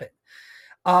it happen.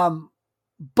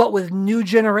 But with new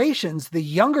generations, the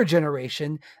younger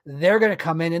generation, they're going to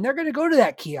come in and they're going to go to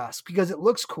that kiosk because it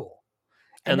looks cool.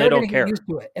 And they don't care. Get used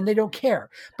to it, and they don't care.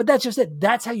 But that's just it.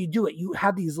 That's how you do it. You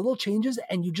have these little changes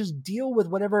and you just deal with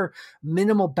whatever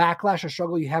minimal backlash or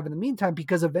struggle you have in the meantime,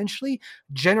 because eventually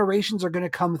generations are going to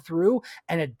come through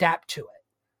and adapt to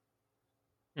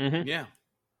it. Mm-hmm. Yeah.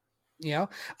 You know,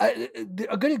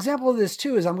 a good example of this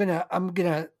too is I'm gonna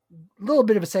a little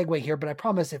bit of a segue here, but I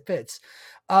promise it fits.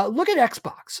 Look at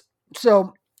Xbox.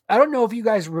 So I don't know if you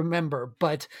guys remember,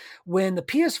 but when the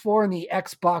PS4 and the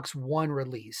Xbox One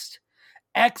released,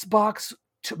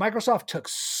 Microsoft took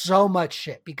so much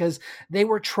shit because they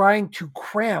were trying to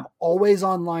cram always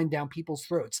online down people's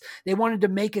throats. They wanted to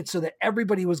make it so that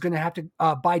everybody was going to have to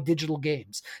buy digital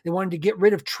games. They wanted to get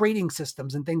rid of trading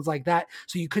systems and things like that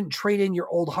so you couldn't trade in your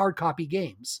old hard copy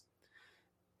games.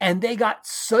 And they got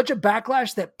such a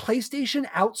backlash that PlayStation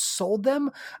outsold them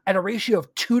at a ratio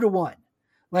of 2-1.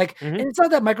 Like, and it's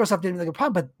not that Microsoft didn't make a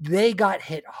problem, but they got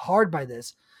hit hard by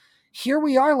this. Here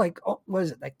we are, like, what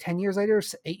is it, like 10 years later,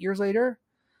 8 years later?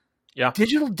 Yeah.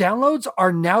 Digital downloads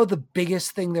are now the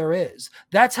biggest thing there is.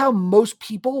 That's how most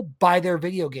people buy their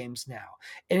video games now.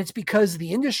 And it's because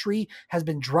the industry has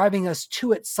been driving us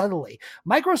to it subtly.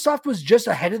 Microsoft was just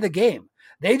ahead of the game.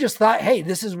 They just thought, hey,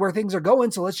 this is where things are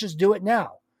going, so let's just do it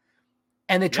now.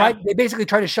 And they basically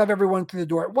try to shove everyone through the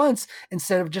door at once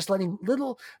instead of just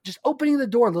just opening the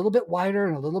door a little bit wider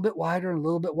and a little bit wider and a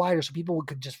little bit wider so people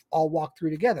could just all walk through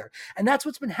together. And that's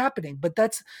what's been happening. But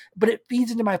it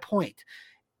feeds into my point.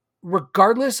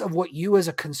 Regardless of what you as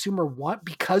a consumer want,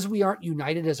 because we aren't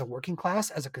united as a working class,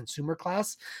 as a consumer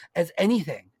class, as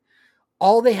anything,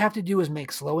 all they have to do is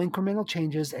make slow incremental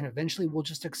changes and eventually we'll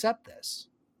just accept this.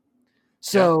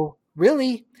 So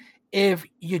really, if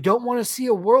you don't want to see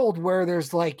a world where there's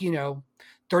 30%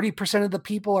 of the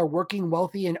people are working,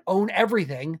 wealthy, and own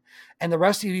everything, and the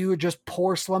rest of you are just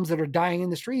poor slums that are dying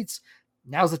in the streets,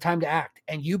 now's the time to act.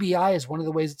 And UBI is one of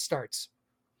the ways it starts.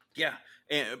 Yeah.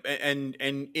 And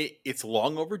it's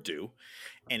long overdue,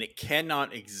 and it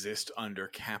cannot exist under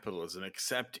capitalism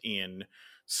except in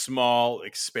small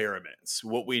experiments.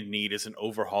 What we need is an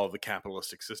overhaul of the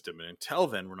capitalistic system, and until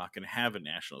then, we're not going to have a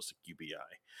nationalistic UBI.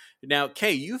 Now,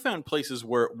 Kay, you found places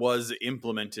where it was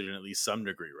implemented in at least some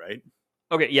degree, right?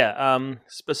 Okay, yeah.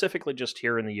 Specifically, just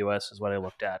here in the U.S. is what I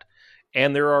looked at,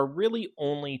 and there are really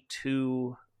only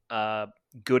two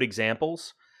good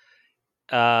examples.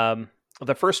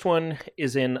 The first one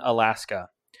is in Alaska.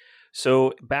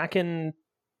 So back in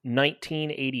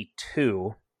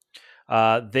 1982,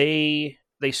 they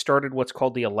started what's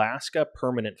called the Alaska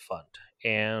Permanent Fund.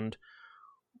 And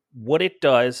what it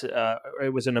does,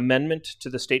 it was an amendment to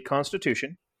the state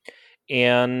constitution,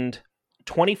 and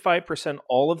 25%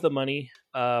 all of the money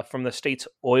from the state's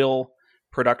oil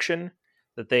production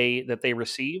that they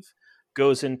receive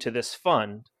goes into this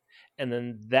fund. And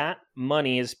then that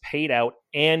money is paid out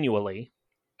annually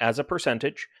as a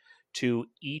percentage to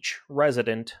each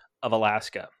resident of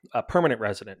Alaska, a permanent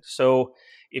resident. So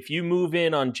if you move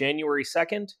in on January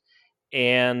 2nd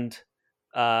and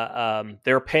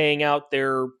they're paying out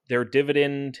their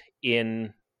dividend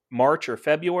in March or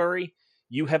February,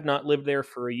 you have not lived there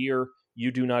for a year,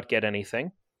 you do not get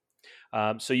anything.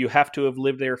 So you have to have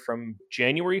lived there from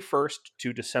January 1st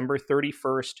to December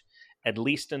 31st, at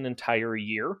least an entire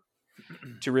year,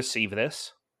 to receive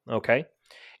this. Okay.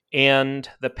 And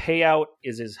the payout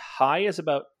is as high as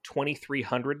about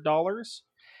 $2,300.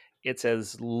 It's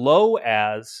as low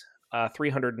as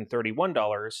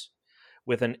 $331,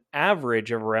 with an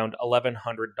average of around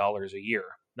 $1,100 a year.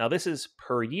 Now, this is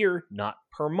per year, not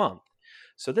per month.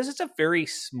 So this is a very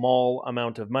small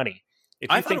amount of money.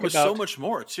 I thought it was so much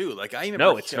more too.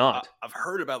 No, it's not. I've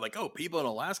heard about people in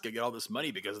Alaska get all this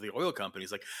money because of the oil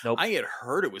companies. Nope. I had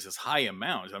heard it was this high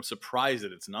amount. I'm surprised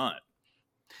that it's not.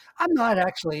 I'm not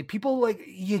actually. People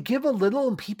you give a little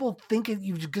and people think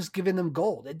you've just given them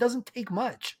gold. It doesn't take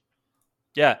much.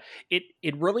 Yeah, it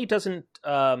really doesn't.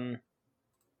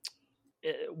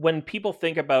 When people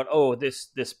think about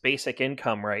this basic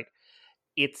income, right?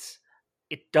 It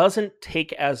doesn't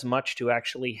take as much to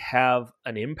actually have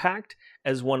an impact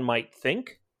as one might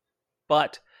think.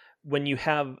 But when you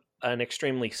have an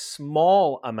extremely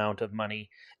small amount of money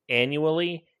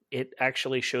annually, it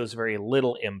actually shows very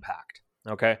little impact.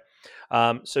 Okay.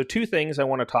 So two things I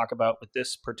want to talk about with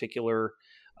this particular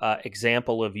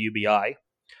example of UBI.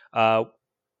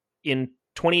 In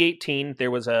 2018,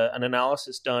 there was an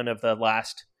analysis done of the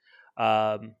last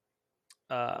of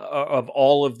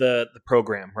all of the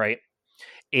program, right?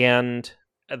 And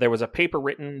there was a paper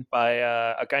written by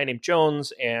a guy named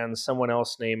Jones and someone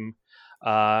else named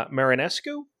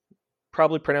Marinescu,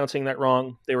 probably pronouncing that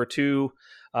wrong. They were two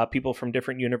people from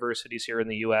different universities here in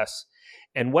the U.S.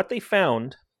 And what they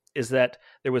found is that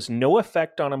there was no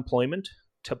effect on employment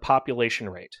to population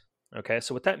rate. Okay,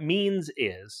 so what that means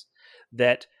is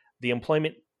that the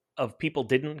employment of people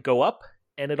didn't go up,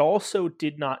 and it also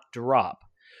did not drop.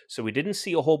 So we didn't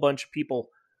see a whole bunch of people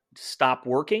stop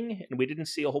working, and we didn't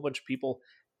see a whole bunch of people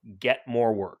get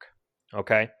more work.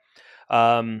 Okay.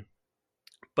 But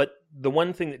the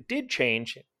one thing that did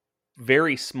change,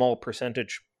 very small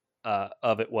percentage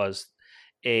of it, was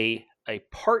a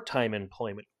part-time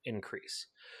employment increase.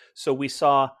 So we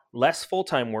saw less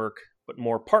full-time work, but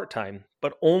more part-time,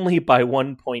 but only by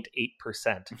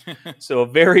 1.8%. So a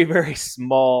very, very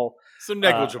small. So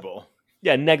negligible.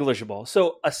 Negligible.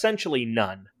 So essentially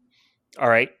none. All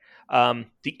right.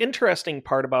 The interesting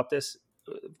part about this,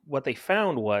 what they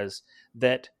found was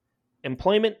that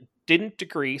employment didn't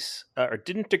decrease,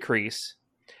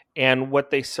 and what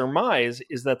they surmise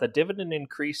is that the dividend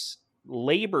increased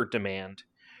labor demand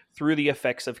through the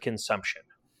effects of consumption.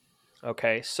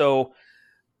 Okay, so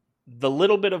the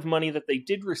little bit of money that they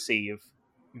did receive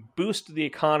boosted the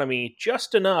economy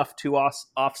just enough to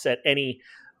offset any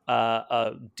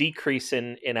decrease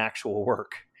in actual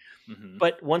work. Mm-hmm.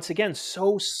 But once again,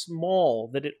 so small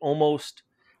that it almost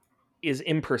is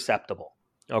imperceptible.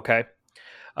 Okay.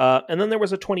 And then there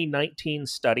was a 2019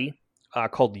 study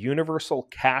called Universal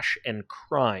Cash and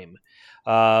Crime,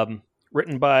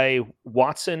 written by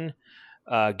Watson,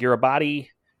 Garibati,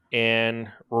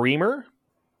 and Reamer.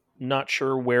 Not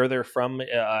sure where they're from.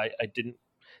 I didn't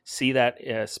see that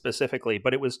specifically,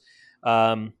 but it was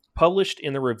published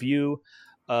in the Review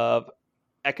of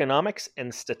Economics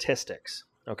and Statistics.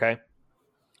 Okay.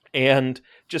 And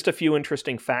just a few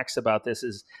interesting facts about this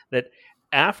is that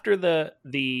after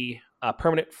the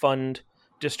permanent fund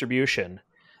distribution,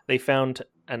 they found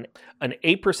an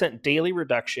 8% daily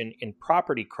reduction in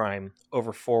property crime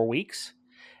over 4 weeks.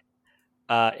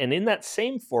 And in that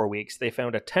same 4 weeks, they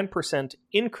found a 10%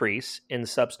 increase in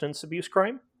substance abuse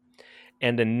crime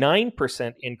and a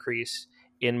 9% increase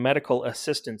in medical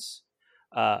assistance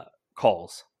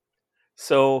calls.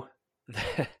 So,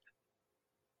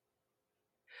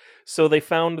 so they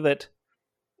found that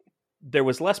there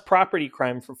was less property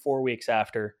crime for 4 weeks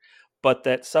after, but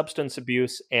that substance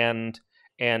abuse and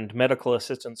medical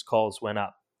assistance calls went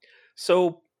up.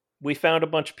 So we found a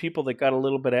bunch of people that got a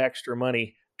little bit of extra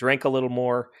money, drank a little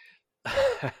more,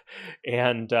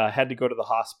 and had to go to the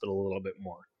hospital a little bit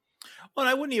more. Well,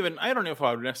 I don't know if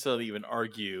I would necessarily even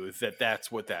argue that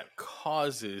that's what that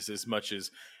causes as much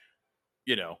as,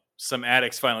 some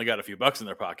addicts finally got a few bucks in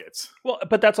their pockets. Well,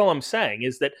 but that's all I'm saying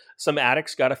is that some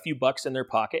addicts got a few bucks in their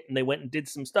pocket and they went and did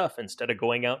some stuff instead of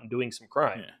going out and doing some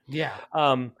crime. Yeah.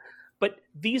 But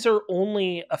these are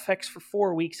only effects for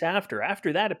 4 weeks after.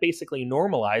 After that, it basically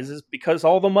normalizes because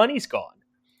all the money's gone.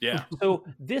 Yeah. So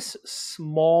this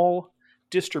small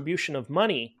distribution of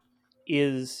money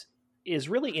is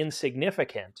really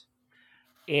insignificant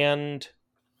and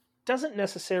doesn't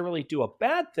necessarily do a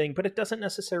bad thing, but it doesn't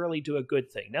necessarily do a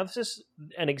good thing. Now, this is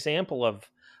an example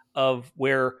of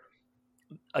where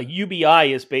a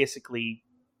UBI is basically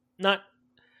not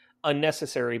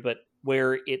unnecessary, but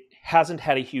where it hasn't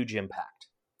had a huge impact.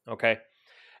 Okay.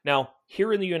 Now,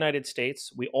 here in the United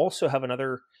States, we also have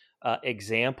another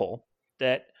example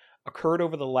that occurred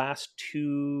over the last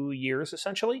 2 years,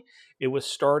 essentially. It was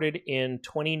started in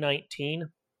 2019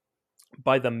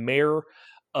 by the mayor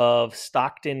of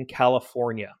Stockton,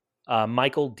 California,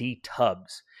 Michael D.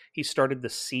 Tubbs. He started the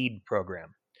SEED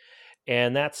program,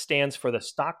 and that stands for the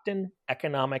Stockton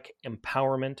Economic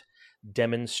Empowerment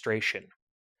Demonstration.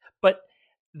 But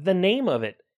the name of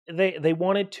it, they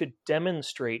wanted to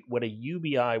demonstrate what a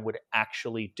UBI would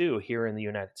actually do here in the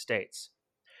United States,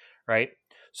 right?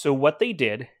 So what they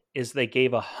did is they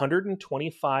gave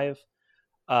 125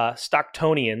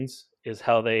 Stocktonians, is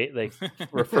how they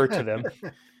refer to them.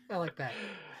 I like that.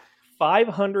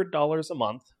 $500 a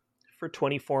month for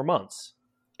 24 months.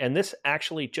 And this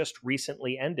actually just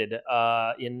recently ended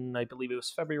in, I believe it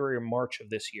was February or March of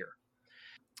this year.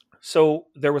 So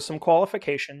there was some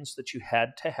qualifications that you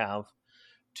had to have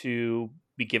to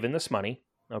be given this money.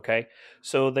 Okay.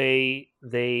 So you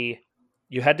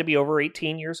had to be over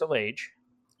 18 years of age.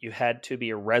 You had to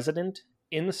be a resident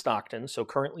in Stockton, so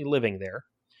currently living there.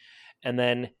 And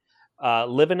then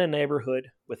live in a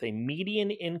neighborhood with a median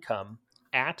income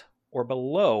at or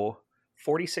below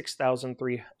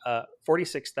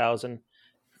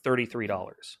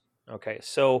 $46,033. Okay,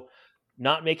 so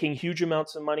not making huge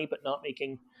amounts of money, but not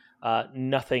making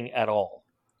nothing at all.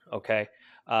 Okay,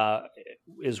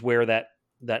 is where that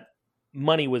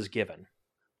money was given,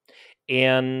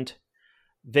 and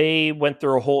they went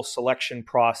through a whole selection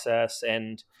process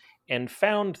and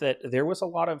found that there was a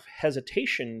lot of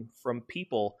hesitation from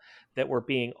people that were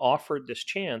being offered this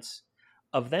chance,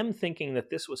 of them thinking that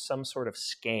this was some sort of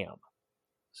scam.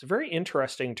 It's very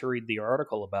interesting to read the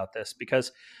article about this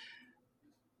because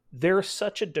there's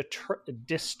such a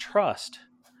distrust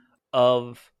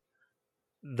of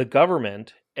the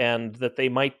government and that they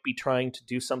might be trying to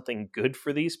do something good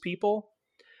for these people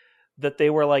that they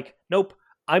were like, nope,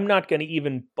 I'm not going to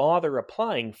even bother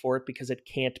applying for it because it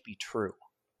can't be true.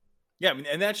 Yeah, I mean,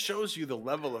 and that shows you the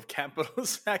level of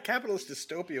capitalist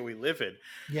dystopia we live in.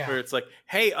 Yeah. Where it's like,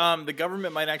 hey, the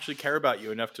government might actually care about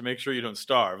you enough to make sure you don't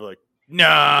starve. Like,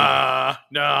 nah,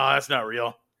 that's not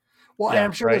real. Well, and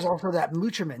I'm sure there's also that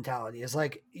moocher mentality. It's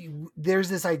like there's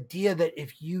this idea that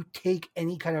if you take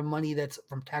any kind of money that's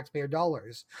from taxpayer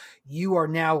dollars, you are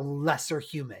now lesser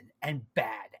human and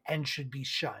bad and should be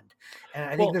shunned. And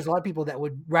I think there's a lot of people that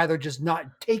would rather just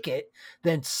not take it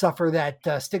than suffer that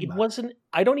stigma. It wasn't.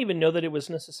 I don't even know that it was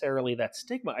necessarily that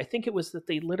stigma. I think it was that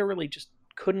they literally just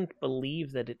couldn't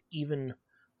believe that it even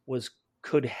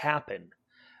could happen.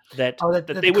 That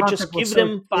they would just give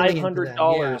them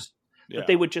 $500. That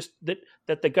they would just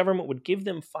that the government would give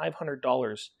them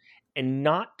 $500 and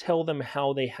not tell them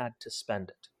how they had to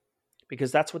spend it,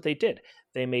 because that's what they did.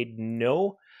 They made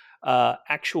no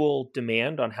actual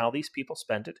demand on how these people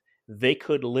spent it. they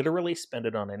could literally spend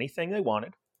it on anything they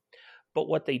wanted. But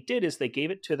what they did is they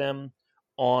gave it to them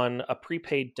on a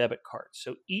prepaid debit card.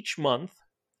 So each month,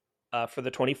 for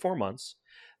the 24 months,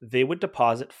 they would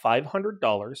deposit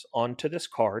 $500 onto this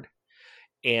card.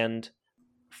 And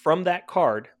from that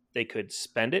card, they could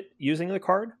spend it using the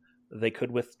card. They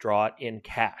could withdraw it in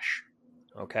cash.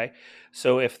 Okay.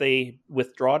 So if they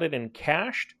withdraw it in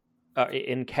cash,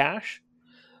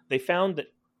 they found that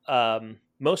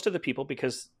most of the people,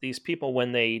 because these people,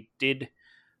 when they did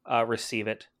receive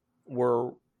it,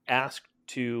 were asked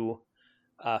to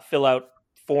fill out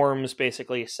forms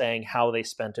basically saying how they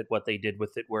spent it, what they did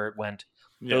with it, where it went,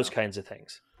 those kinds of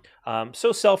things.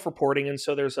 So self-reporting. And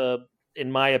so there's in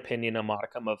my opinion, a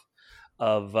modicum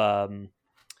of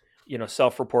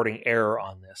self-reporting error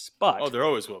on this. But there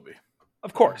always will be.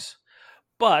 Of course.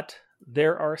 But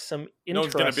there are some interesting... No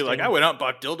one's going to be like, I went out and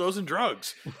bought dildos and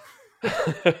drugs.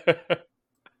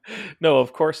 No,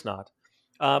 of course not.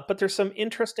 But there's some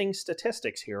interesting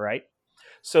statistics here, right?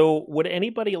 So would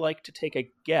anybody like to take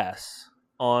a guess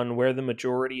on where the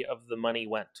majority of the money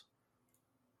went?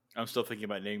 I'm still thinking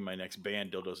about naming my next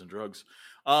band, Dildos and Drugs.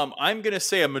 I'm going to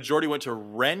say a majority went to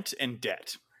rent and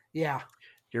debt. Yeah.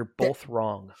 You're both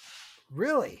wrong.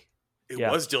 Really? It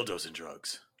was Dildos and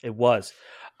Drugs. It was.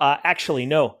 Actually,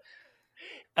 no.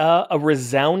 A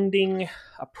resounding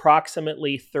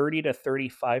approximately 30 to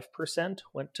 35%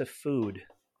 went to food.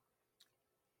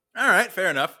 All right, fair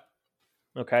enough.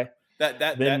 Okay. That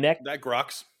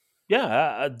groks.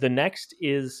 Yeah, the next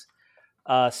is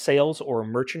sales or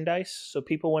merchandise. So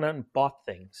people went out and bought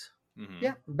things. Mm-hmm.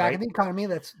 Yeah, back in the economy,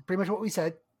 that's pretty much what we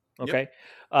said. Okay.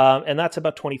 Yep. And that's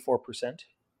about 24%.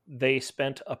 They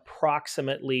spent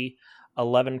approximately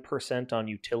 11% on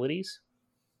utilities.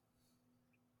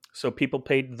 So people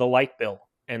paid the light bill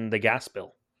and the gas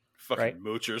bill. Fucking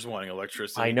moochers wanting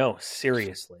electricity. I know,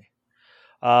 seriously.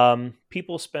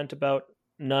 People spent about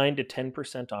 9 to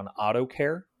 10% on auto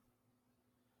care.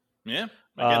 Yeah,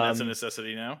 again, that's a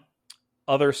necessity now.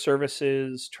 Other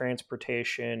services,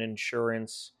 transportation,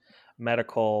 insurance,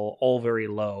 medical, all very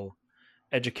low.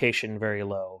 Education, very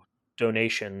low.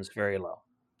 Donations, very low.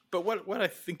 But what I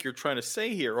think you're trying to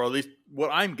say here, or at least what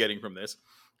I'm getting from this,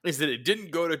 is that it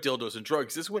didn't go to dildos and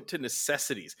drugs. This went to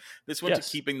necessities. This went to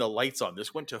keeping the lights on.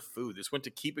 This went to food. This went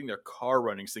to keeping their car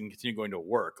running so they can continue going to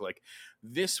work. Like,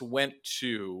 this went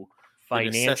to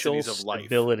financial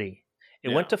stability. It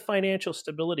went to financial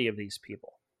stability of these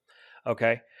people.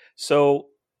 Okay. So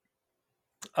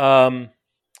from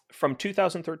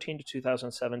 2013 to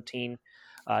 2017,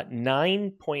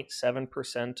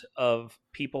 9.7% of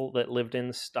people that lived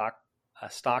in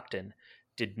Stockton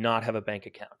did not have a bank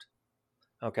account.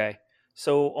 Okay.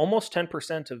 So almost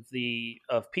 10%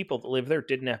 of people that live there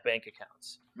didn't have bank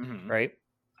accounts. Mm-hmm. Right.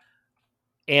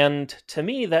 And to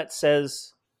me, that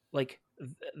says like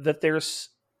that there's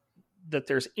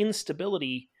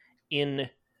instability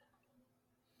in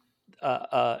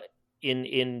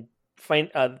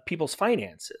people's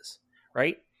finances,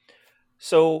 right?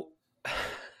 So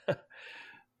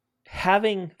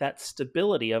having that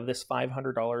stability of this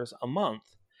 $500 a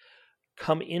month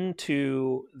come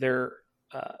into their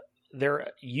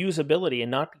usability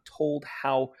and not be told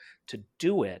how to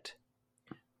do it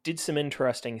did some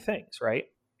interesting things, right?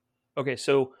 Okay,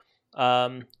 so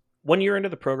 1 year into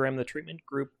the program, the treatment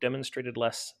group demonstrated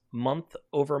less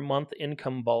month-over-month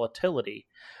income volatility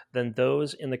than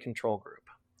those in the control group.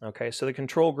 Okay, so the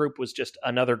control group was just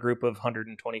another group of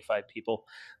 125 people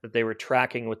that they were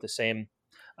tracking with the same,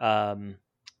 in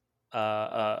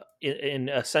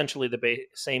essentially the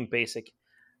same basic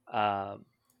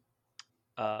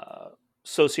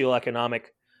socioeconomic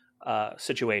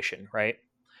situation, right?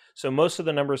 So most of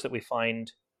the numbers that we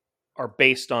find are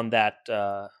based on that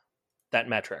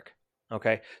metric.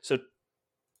 Okay, so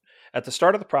at the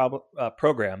start of the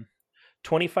program,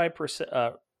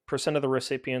 25% of the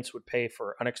recipients would pay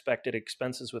for unexpected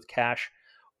expenses with cash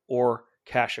or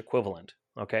cash equivalent.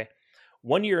 Okay,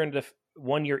 1 year in,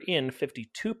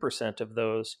 52% of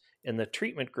those in the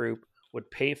treatment group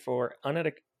would pay for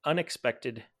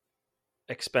unexpected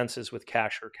expenses with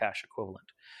cash or cash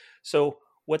equivalent. So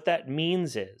what that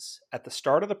means is, at the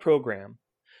start of the program,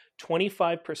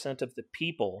 25% of the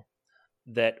people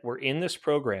that were in this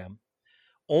program,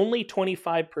 only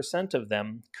 25% of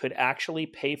them could actually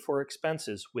pay for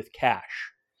expenses with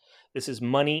cash. This is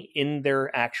money in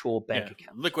their actual bank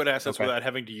account. Liquid assets without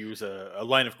having to use a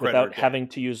line of credit. Without having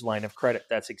to use line of credit.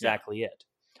 That's exactly it.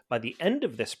 By the end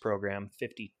of this program,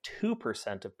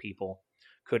 52% of people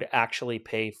could actually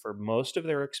pay for most of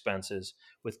their expenses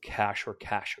with cash or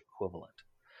cash equivalent.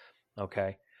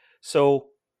 Okay. So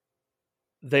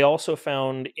they also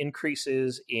found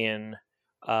increases in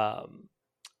um,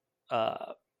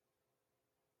 uh,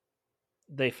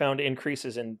 they found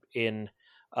increases in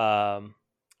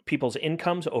people's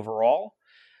incomes overall.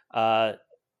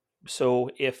 So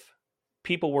if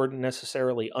people were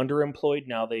necessarily underemployed,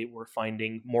 now they were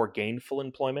finding more gainful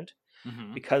employment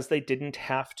Mm-hmm. because they didn't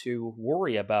have to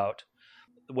worry about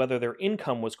whether their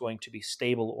income was going to be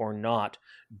stable or not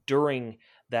during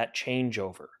that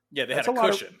changeover. Yeah, they That's had a lot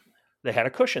cushion. they had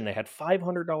a cushion. They had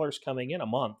 $500 coming in a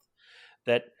month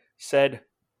that said,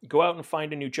 go out and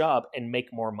find a new job and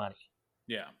make more money.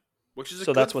 Yeah, which is a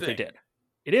So good that's what thing. they did.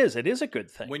 It is a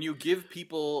good thing. When you give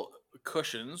people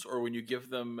cushions, or when you give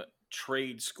them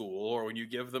trade school, or when you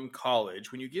give them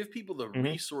college, when you give people the Mhm.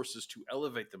 resources to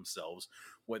elevate themselves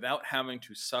without having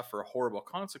to suffer horrible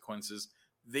consequences,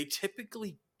 they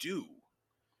typically do.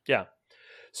 Yeah.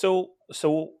 So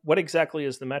what exactly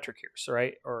is the metric here? So,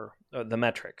 right, or the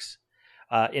metrics?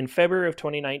 In February of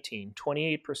 2019,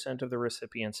 28% of the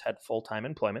recipients had full-time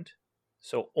employment.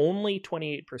 So only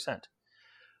 28%.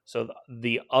 So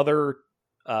the other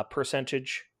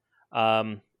percentage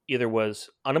either was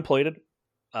unemployed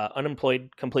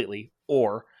completely,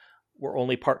 or were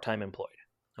only part-time employed.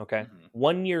 Okay. Mhm.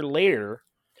 1 year later,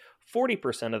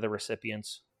 40% of the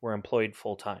recipients were employed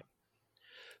full-time.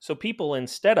 So people,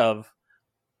 instead of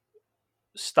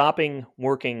stopping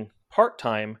working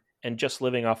part-time and just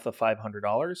living off the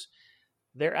 $500,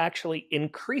 they're actually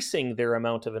increasing their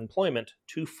amount of employment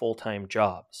to full-time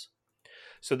jobs.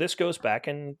 So this goes back,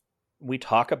 and we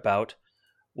talk about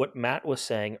what Matt was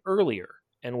saying earlier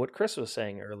and what Chris was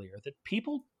saying earlier, that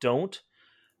people don't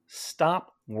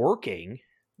stop working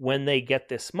when they get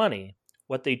this money.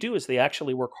 What they do is they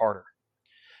actually work harder,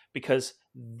 because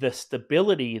the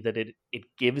stability that it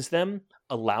gives them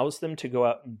allows them to go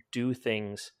out and do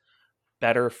things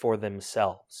better for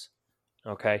themselves.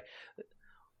 Okay?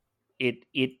 It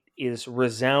is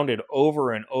resounded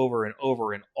over and over and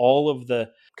over, and all of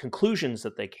the conclusions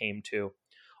that they came to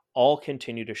all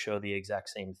continue to show the exact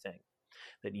same thing,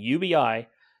 that UBI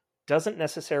doesn't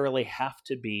necessarily have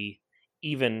to be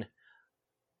even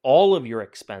all of your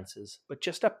expenses, but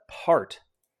just a part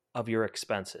of your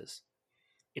expenses.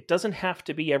 It doesn't have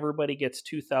to be everybody gets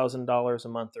 $2,000 a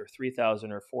month or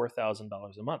 $3,000 or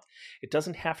 $4,000 a month. It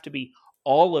doesn't have to be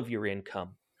all of your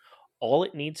income. All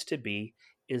it needs to be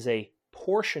is a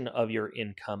portion of your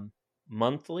income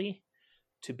monthly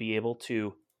to be able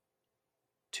to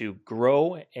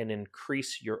grow and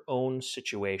increase your own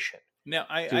situation. Now,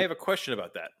 I have a question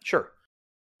about that, Sure.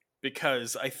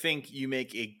 because I think you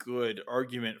make a good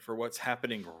argument for what's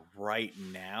happening right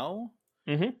now.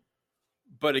 Mm-hmm.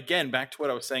 But again, back to what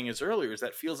I was saying earlier, is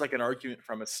that feels like an argument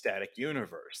from a static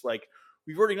universe. Like,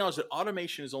 we've already acknowledged that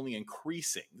automation is only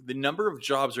increasing. The number of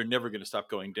jobs are never going to stop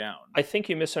going down. I think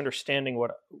you're misunderstanding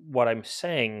what I'm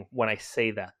saying when I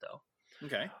say that, though.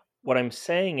 Okay. What I'm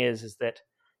saying is that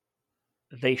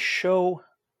they show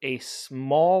a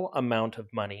small amount of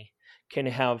money can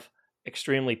have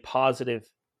extremely positive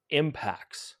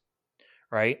impacts,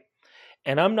 right?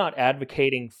 And I'm not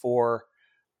advocating for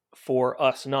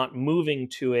us not moving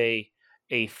to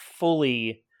a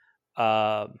fully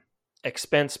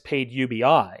expense paid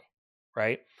UBI,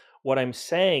 right? What I'm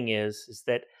saying is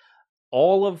that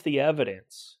all of the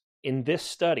evidence in this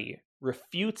study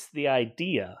refutes the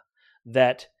idea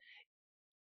that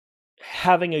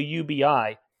having a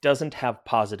UBI doesn't have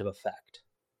positive effect.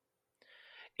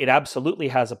 It absolutely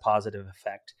has a positive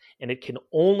effect, and it can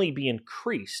only be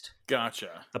increased.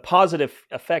 Gotcha. The positive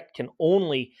effect can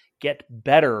only get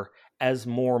better as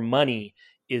more money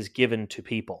is given to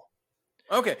people.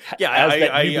 Okay. Yeah, as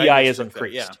that UBI is mistook that.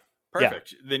 increased. Yeah.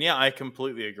 Perfect. Then I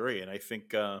completely agree, and I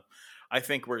think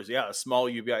whereas a small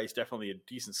UBI is definitely a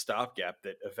decent stopgap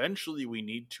that eventually we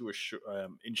need to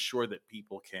ensure that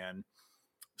people can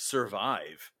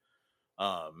survive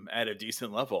at a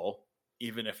decent level,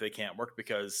 even if they can't work.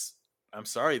 Because I'm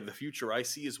sorry, the future I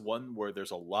see is one where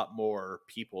there's a lot more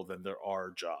people than there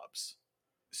are jobs.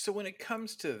 So when it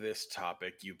comes to this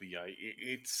topic, UBI,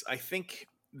 it's, I think,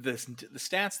 the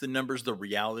stats, the numbers, the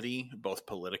reality, both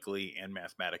politically and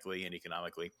mathematically and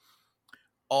economically,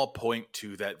 all point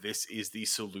to that this is the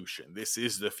solution. This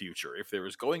is the future. If there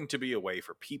is going to be a way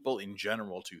for people in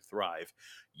general to thrive,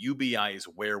 UBI is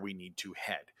where we need to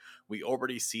head. We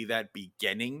already see that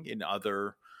beginning in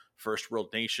other first world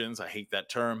nations. I hate that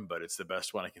term, but it's the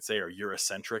best one I can say, or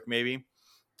Eurocentric maybe.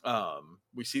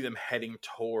 We see them heading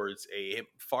towards a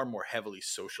far more heavily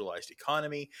socialized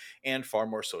economy and far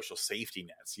more social safety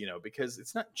nets, because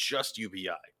it's not just UBI.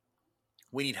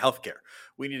 We need healthcare.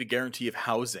 We need a guarantee of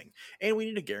housing, and we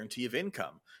need a guarantee of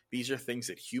income. These are things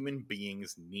that human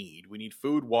beings need. We need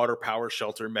food, water, power,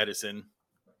 shelter, medicine,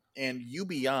 And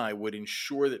UBI would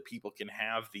ensure that people can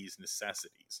have these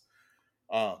necessities.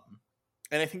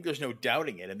 And I think there's no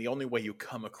doubting it. And the only way you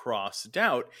come across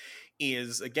doubt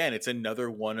is, again, it's another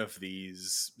one of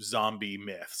these zombie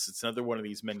myths. It's another one of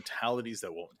these mentalities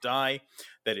that won't die,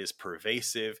 that is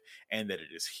pervasive, and that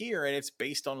it is here. And it's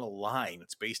based on a lie.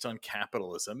 It's based on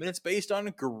capitalism. And it's based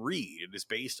on greed. It is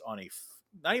based on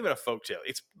not even a folktale.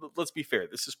 Let's be fair.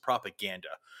 This is propaganda.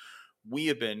 We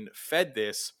have been fed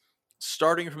this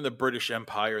starting from the British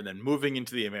Empire and then moving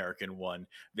into the American one,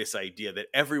 this idea that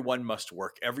everyone must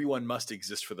work, everyone must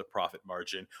exist for the profit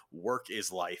margin, work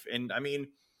is life. And I mean,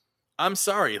 I'm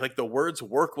sorry, like the words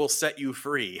work will set you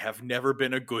free have never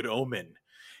been a good omen.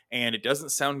 And it doesn't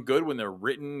sound good when they're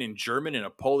written in German in a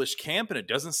Polish camp, and it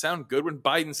doesn't sound good when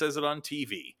Biden says it on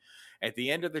TV. At the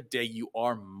end of the day, you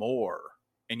are more,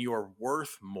 and you are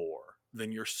worth more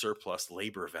than your surplus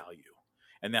labor value.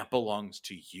 And that belongs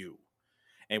to you.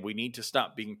 And we need to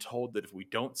stop being told that if we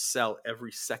don't sell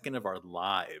every second of our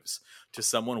lives to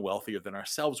someone wealthier than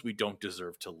ourselves, we don't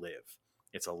deserve to live.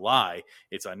 It's a lie.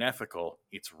 It's unethical.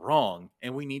 It's wrong.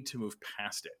 And we need to move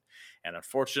past it. And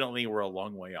unfortunately, we're a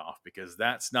long way off because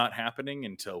that's not happening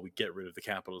until we get rid of the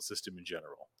capitalist system in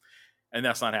general. And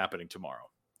that's not happening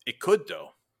tomorrow. It could, though.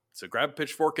 So grab a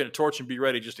pitchfork and a torch and be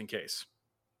ready just in case.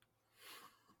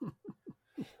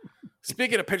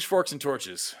 Speaking of pitchforks and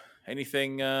torches,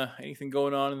 anything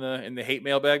going on in the hate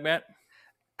mailbag, Matt?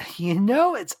 You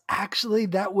know, it's actually,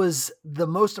 that was the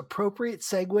most appropriate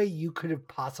segue you could have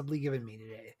possibly given me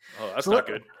today. Oh, that's not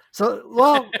good. So,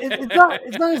 well, it's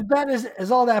not as bad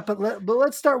as all that, but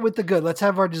let's start with the good. Let's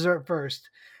have our dessert first.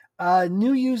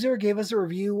 New user gave us a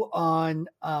review on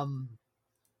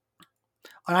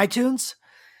iTunes.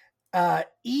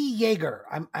 E. Yeager,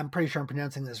 I'm pretty sure I'm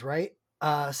pronouncing this right.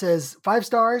 Says 5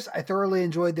 stars. I thoroughly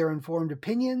enjoyed their informed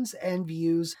opinions and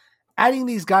views. Adding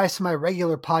these guys to my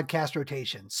regular podcast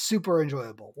rotation. Super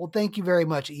enjoyable. Well, thank you very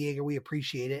much, E. Yeager. We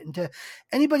appreciate it. And to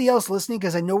anybody else listening,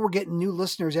 because I know we're getting new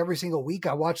listeners every single week.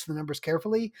 I watch the numbers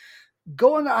carefully.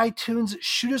 Go on iTunes,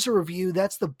 shoot us a review.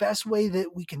 That's the best way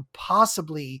that we can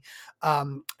possibly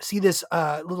see this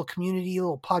little community,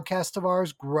 little podcast of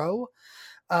ours grow.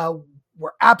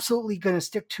 We're absolutely going to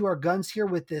stick to our guns here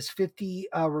with this 50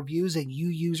 reviews, and you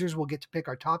users will get to pick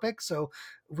our topic. So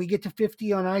if we get to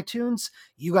 50 on iTunes,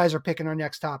 you guys are picking our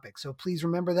next topic. So please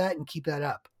remember that and keep that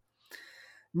up.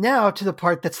 Now to the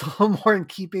part that's a little more in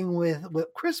keeping with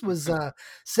what Chris was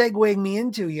segueing me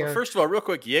into here. Well, first of all, real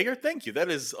quick, Yeager, thank you.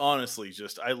 That is honestly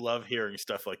just, I love hearing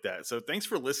stuff like that. So thanks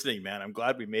for listening, man. I'm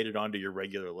glad we made it onto your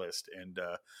regular list, and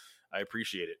I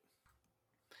appreciate it.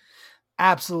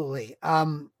 Absolutely.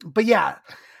 But yeah,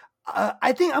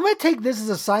 I think I'm going to take this as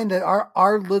a sign that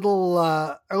our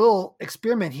little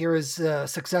experiment here is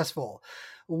successful.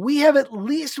 We have at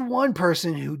least one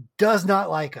person who does not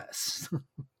like us.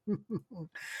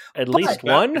 At least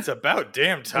one? It's about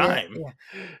damn time. Yeah.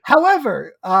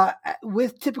 However,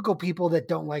 with typical people that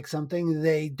don't like something,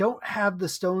 they don't have the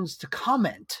stones to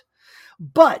comment.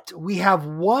 But we have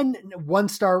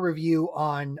one-star review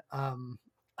on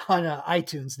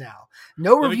iTunes now.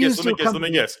 No reviews. Let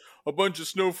me guess. A bunch of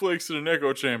snowflakes in an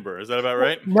echo chamber. Is that about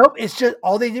right? Nope. It's just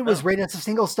all they did was rate us a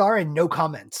single star and no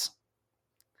comments.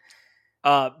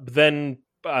 Then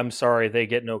I'm sorry, they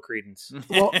get no credence.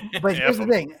 Well, but here's the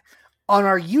thing. On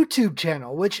our YouTube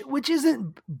channel, which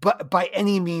isn't by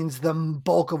any means the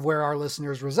bulk of where our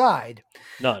listeners reside,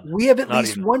 none. We have at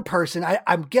least one person.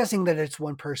 I'm guessing that it's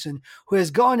one person who has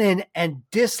gone in and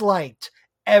disliked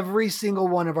every single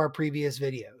one of our previous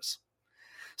videos.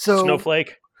 So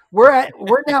Snowflake. We're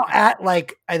now at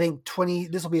like, I think 20,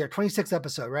 this will be our 26th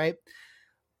episode, right?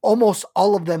 Almost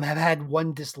all of them have had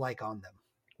one dislike on them.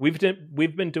 We've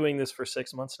been doing this for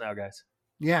 6 months now, guys.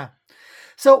 Yeah.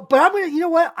 So, but I'm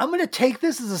going to take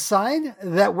this as a sign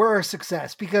that we're a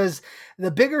success, because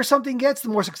the bigger something gets, the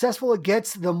more successful it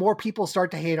gets, the more people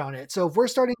start to hate on it. So if we're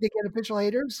starting to get official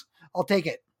haters, I'll take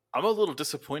it. I'm a little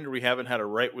disappointed we haven't had a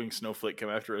right-wing snowflake come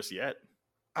after us yet.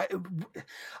 I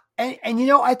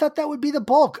thought that would be the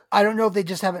bulk. I don't know if they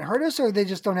just haven't heard us or they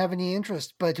just don't have any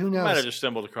interest, but who knows? Might have just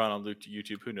stumbled across on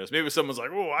YouTube. Who knows? Maybe someone's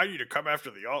like, "Oh, I need to come after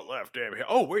the alt left." Damn.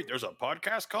 Oh, wait, there's a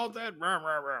podcast called that.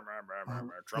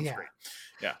 Trump Street.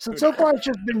 Yeah. So far it's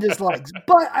just been dislikes,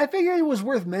 but I figured it was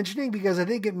worth mentioning because I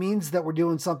think it means that we're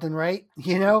doing something right.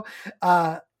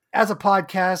 As a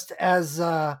podcast, as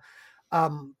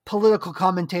political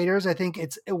commentators, I think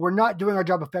we're not doing our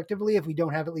job effectively if we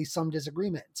don't have at least some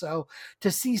disagreement. So to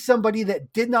see somebody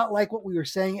that did not like what we were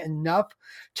saying enough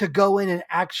to go in and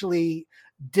actually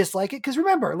dislike it. Because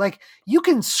remember, like, you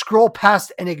can scroll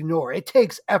past and ignore. It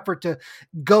takes effort to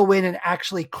go in and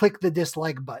actually click the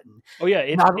dislike button. Oh yeah,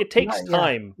 it takes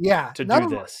time to do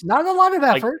this. Not a lot of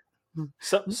effort.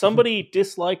 Somebody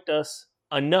disliked us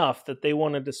enough that they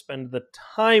wanted to spend the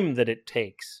time that it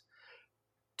takes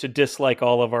to dislike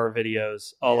all of our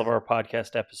videos, all of our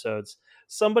podcast episodes.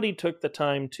 Somebody took the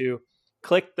time to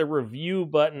click the review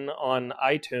button on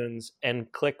iTunes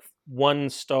and click 1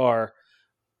 star,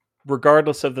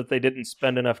 regardless of that they didn't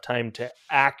spend enough time to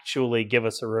actually give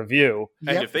us a review.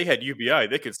 And if they had UBI,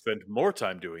 they could spend more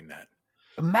time doing that.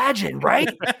 Imagine, right?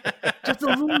 Just a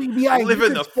little UBI.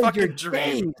 Living the fucking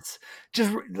dream.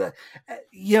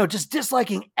 Just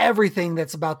disliking everything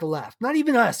that's about the left. Not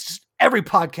even us, just every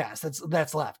podcast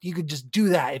that's left. You could just do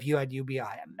that if you had UBI.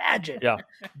 Imagine. Yeah.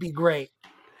 It'd be great.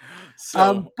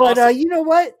 So, you know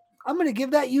what? I'm going to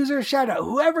give that user a shout out.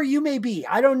 Whoever you may be.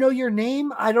 I don't know your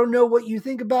name. I don't know what you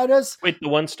think about us. Wait, the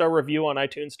 1-star review on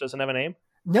iTunes doesn't have a name?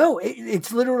 No,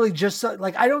 it's literally just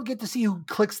like, I don't get to see who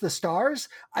clicks the stars.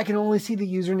 I can only see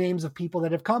the usernames of people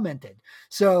that have commented.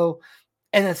 So,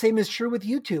 and the same is true with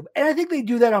YouTube. And I think they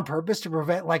do that on purpose to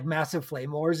prevent like massive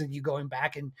flame wars and you going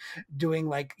back and doing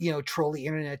like, trolly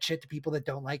internet shit to people that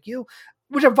don't like you,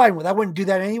 which I'm fine with. I wouldn't do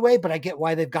that anyway, but I get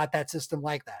why they've got that system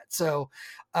like that. So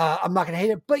I'm not going to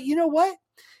hate it. But you know what?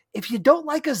 If you don't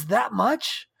like us that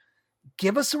much,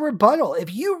 give us a rebuttal.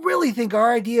 If you really think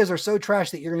our ideas are so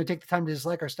trash that you're going to take the time to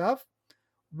dislike our stuff,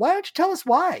 why don't you tell us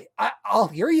why? I'll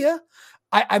hear you.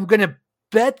 I'm going to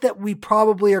bet that we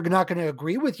probably are not going to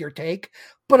agree with your take,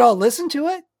 but I'll listen to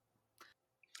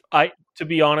it. To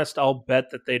be honest, I'll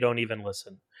bet that they don't even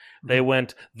listen. They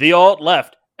went, the alt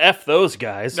left, F those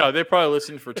guys. No, they probably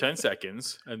listened for 10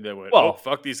 seconds and then went, oh,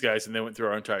 fuck these guys. And they went through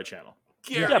our entire channel.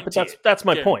 Yeah, but that's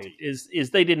my point, is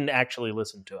they didn't actually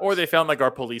listen to us. Or they found like our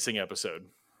policing episode.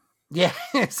 Yeah,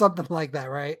 something like that,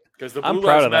 right? Because the Blue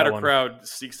Lives Matter crowd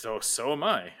seeks, so am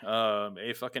I.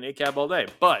 A fucking ACAB all day.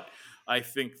 But I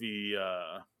think the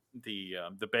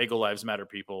Bagel Lives Matter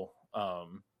people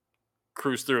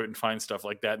cruise through it and find stuff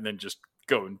like that and then just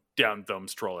go and down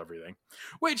thumbs troll everything.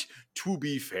 Which, to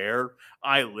be fair,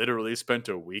 I literally spent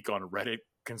a week on Reddit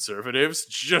conservatives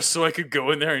just so I could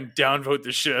go in there and downvote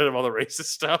the shit out of all the racist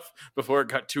stuff before it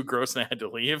got too gross and I had to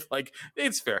leave. Like,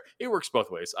 it's fair. It works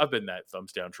both ways. I've been that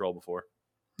thumbs down troll before.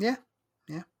 Yeah.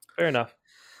 Fair enough.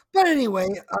 But anyway,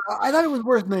 I thought it was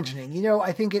worth mentioning.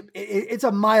 I think it's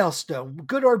a milestone.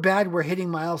 Good or bad, we're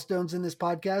hitting milestones in this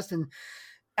podcast. And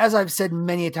as I've said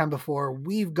many a time before,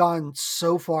 we've gone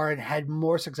so far and had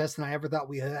more success than I ever thought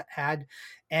we had.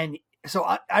 And so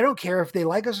I don't care if they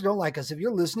like us or don't like us. If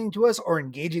you're listening to us or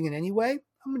engaging in any way,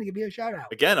 I'm going to give you a shout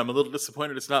out. Again, I'm a little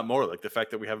disappointed it's not more. Like the fact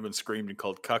that we haven't been screamed and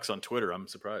called cucks on Twitter, I'm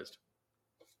surprised.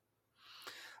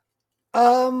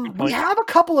 We have a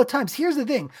couple of times. Here's the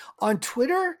thing. On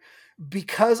Twitter,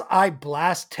 because I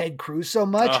blast Ted Cruz so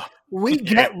much, we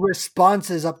get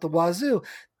responses up the wazoo.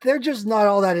 They're just not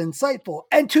all that insightful.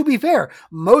 And to be fair,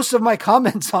 most of my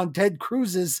comments on Ted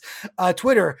Cruz's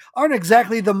Twitter aren't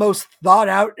exactly the most thought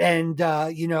out and,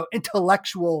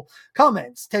 intellectual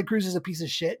comments. Ted Cruz is a piece of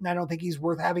shit, and I don't think he's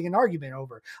worth having an argument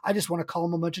over. I just want to call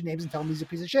him a bunch of names and tell him he's a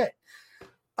piece of shit.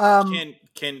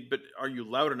 But are you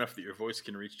loud enough that your voice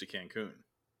can reach to Cancun?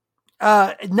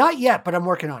 Not yet, but I'm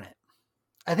working on it.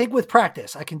 I think with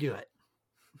practice, I can do it.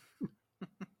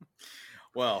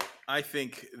 Well, I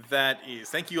think that is.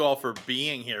 Thank you all for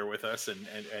being here with us and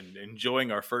enjoying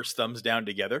our first thumbs down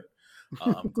together.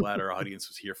 I'm glad our audience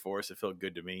was here for us. It felt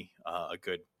good to me.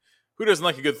 Who doesn't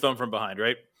like a good thumb from behind,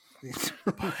 right?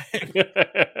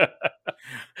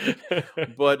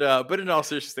 But in all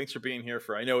seriousness, thanks for being here.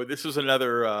 I know this was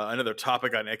another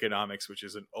topic on economics, which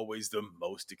isn't always the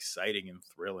most exciting and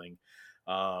thrilling.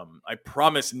 I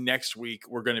promise next week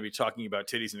we're going to be talking about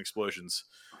titties and explosions.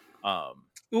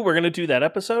 We're going to do that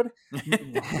episode?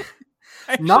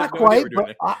 Not quite,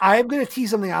 but I'm going to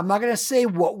tease something. I'm not going to say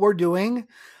what we're doing,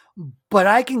 but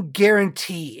I can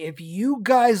guarantee if you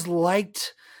guys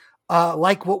like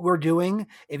what we're doing,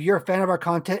 if you're a fan of our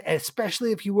content,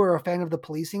 especially if you were a fan of the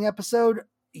policing episode,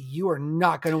 you are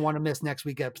not going to want to miss next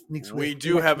week. We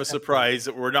do have a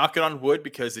surprise. We're knocking on wood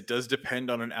because it does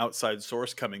depend on an outside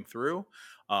source coming through.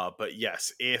 But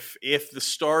yes, if the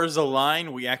stars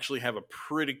align, we actually have a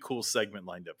pretty cool segment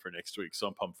lined up for next week. So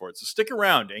I'm pumped for it. So stick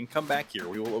around and come back here.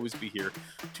 We will always be here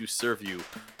to serve you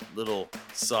little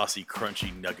saucy,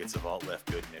 crunchy nuggets of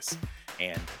alt-left goodness.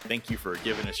 And thank you for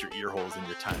giving us your ear holes and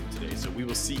your time today. So we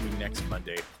will see you next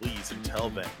Monday. Please, until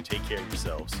then, take care of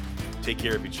yourselves, take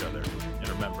care of each other, and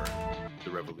remember,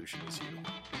 the revolution is you.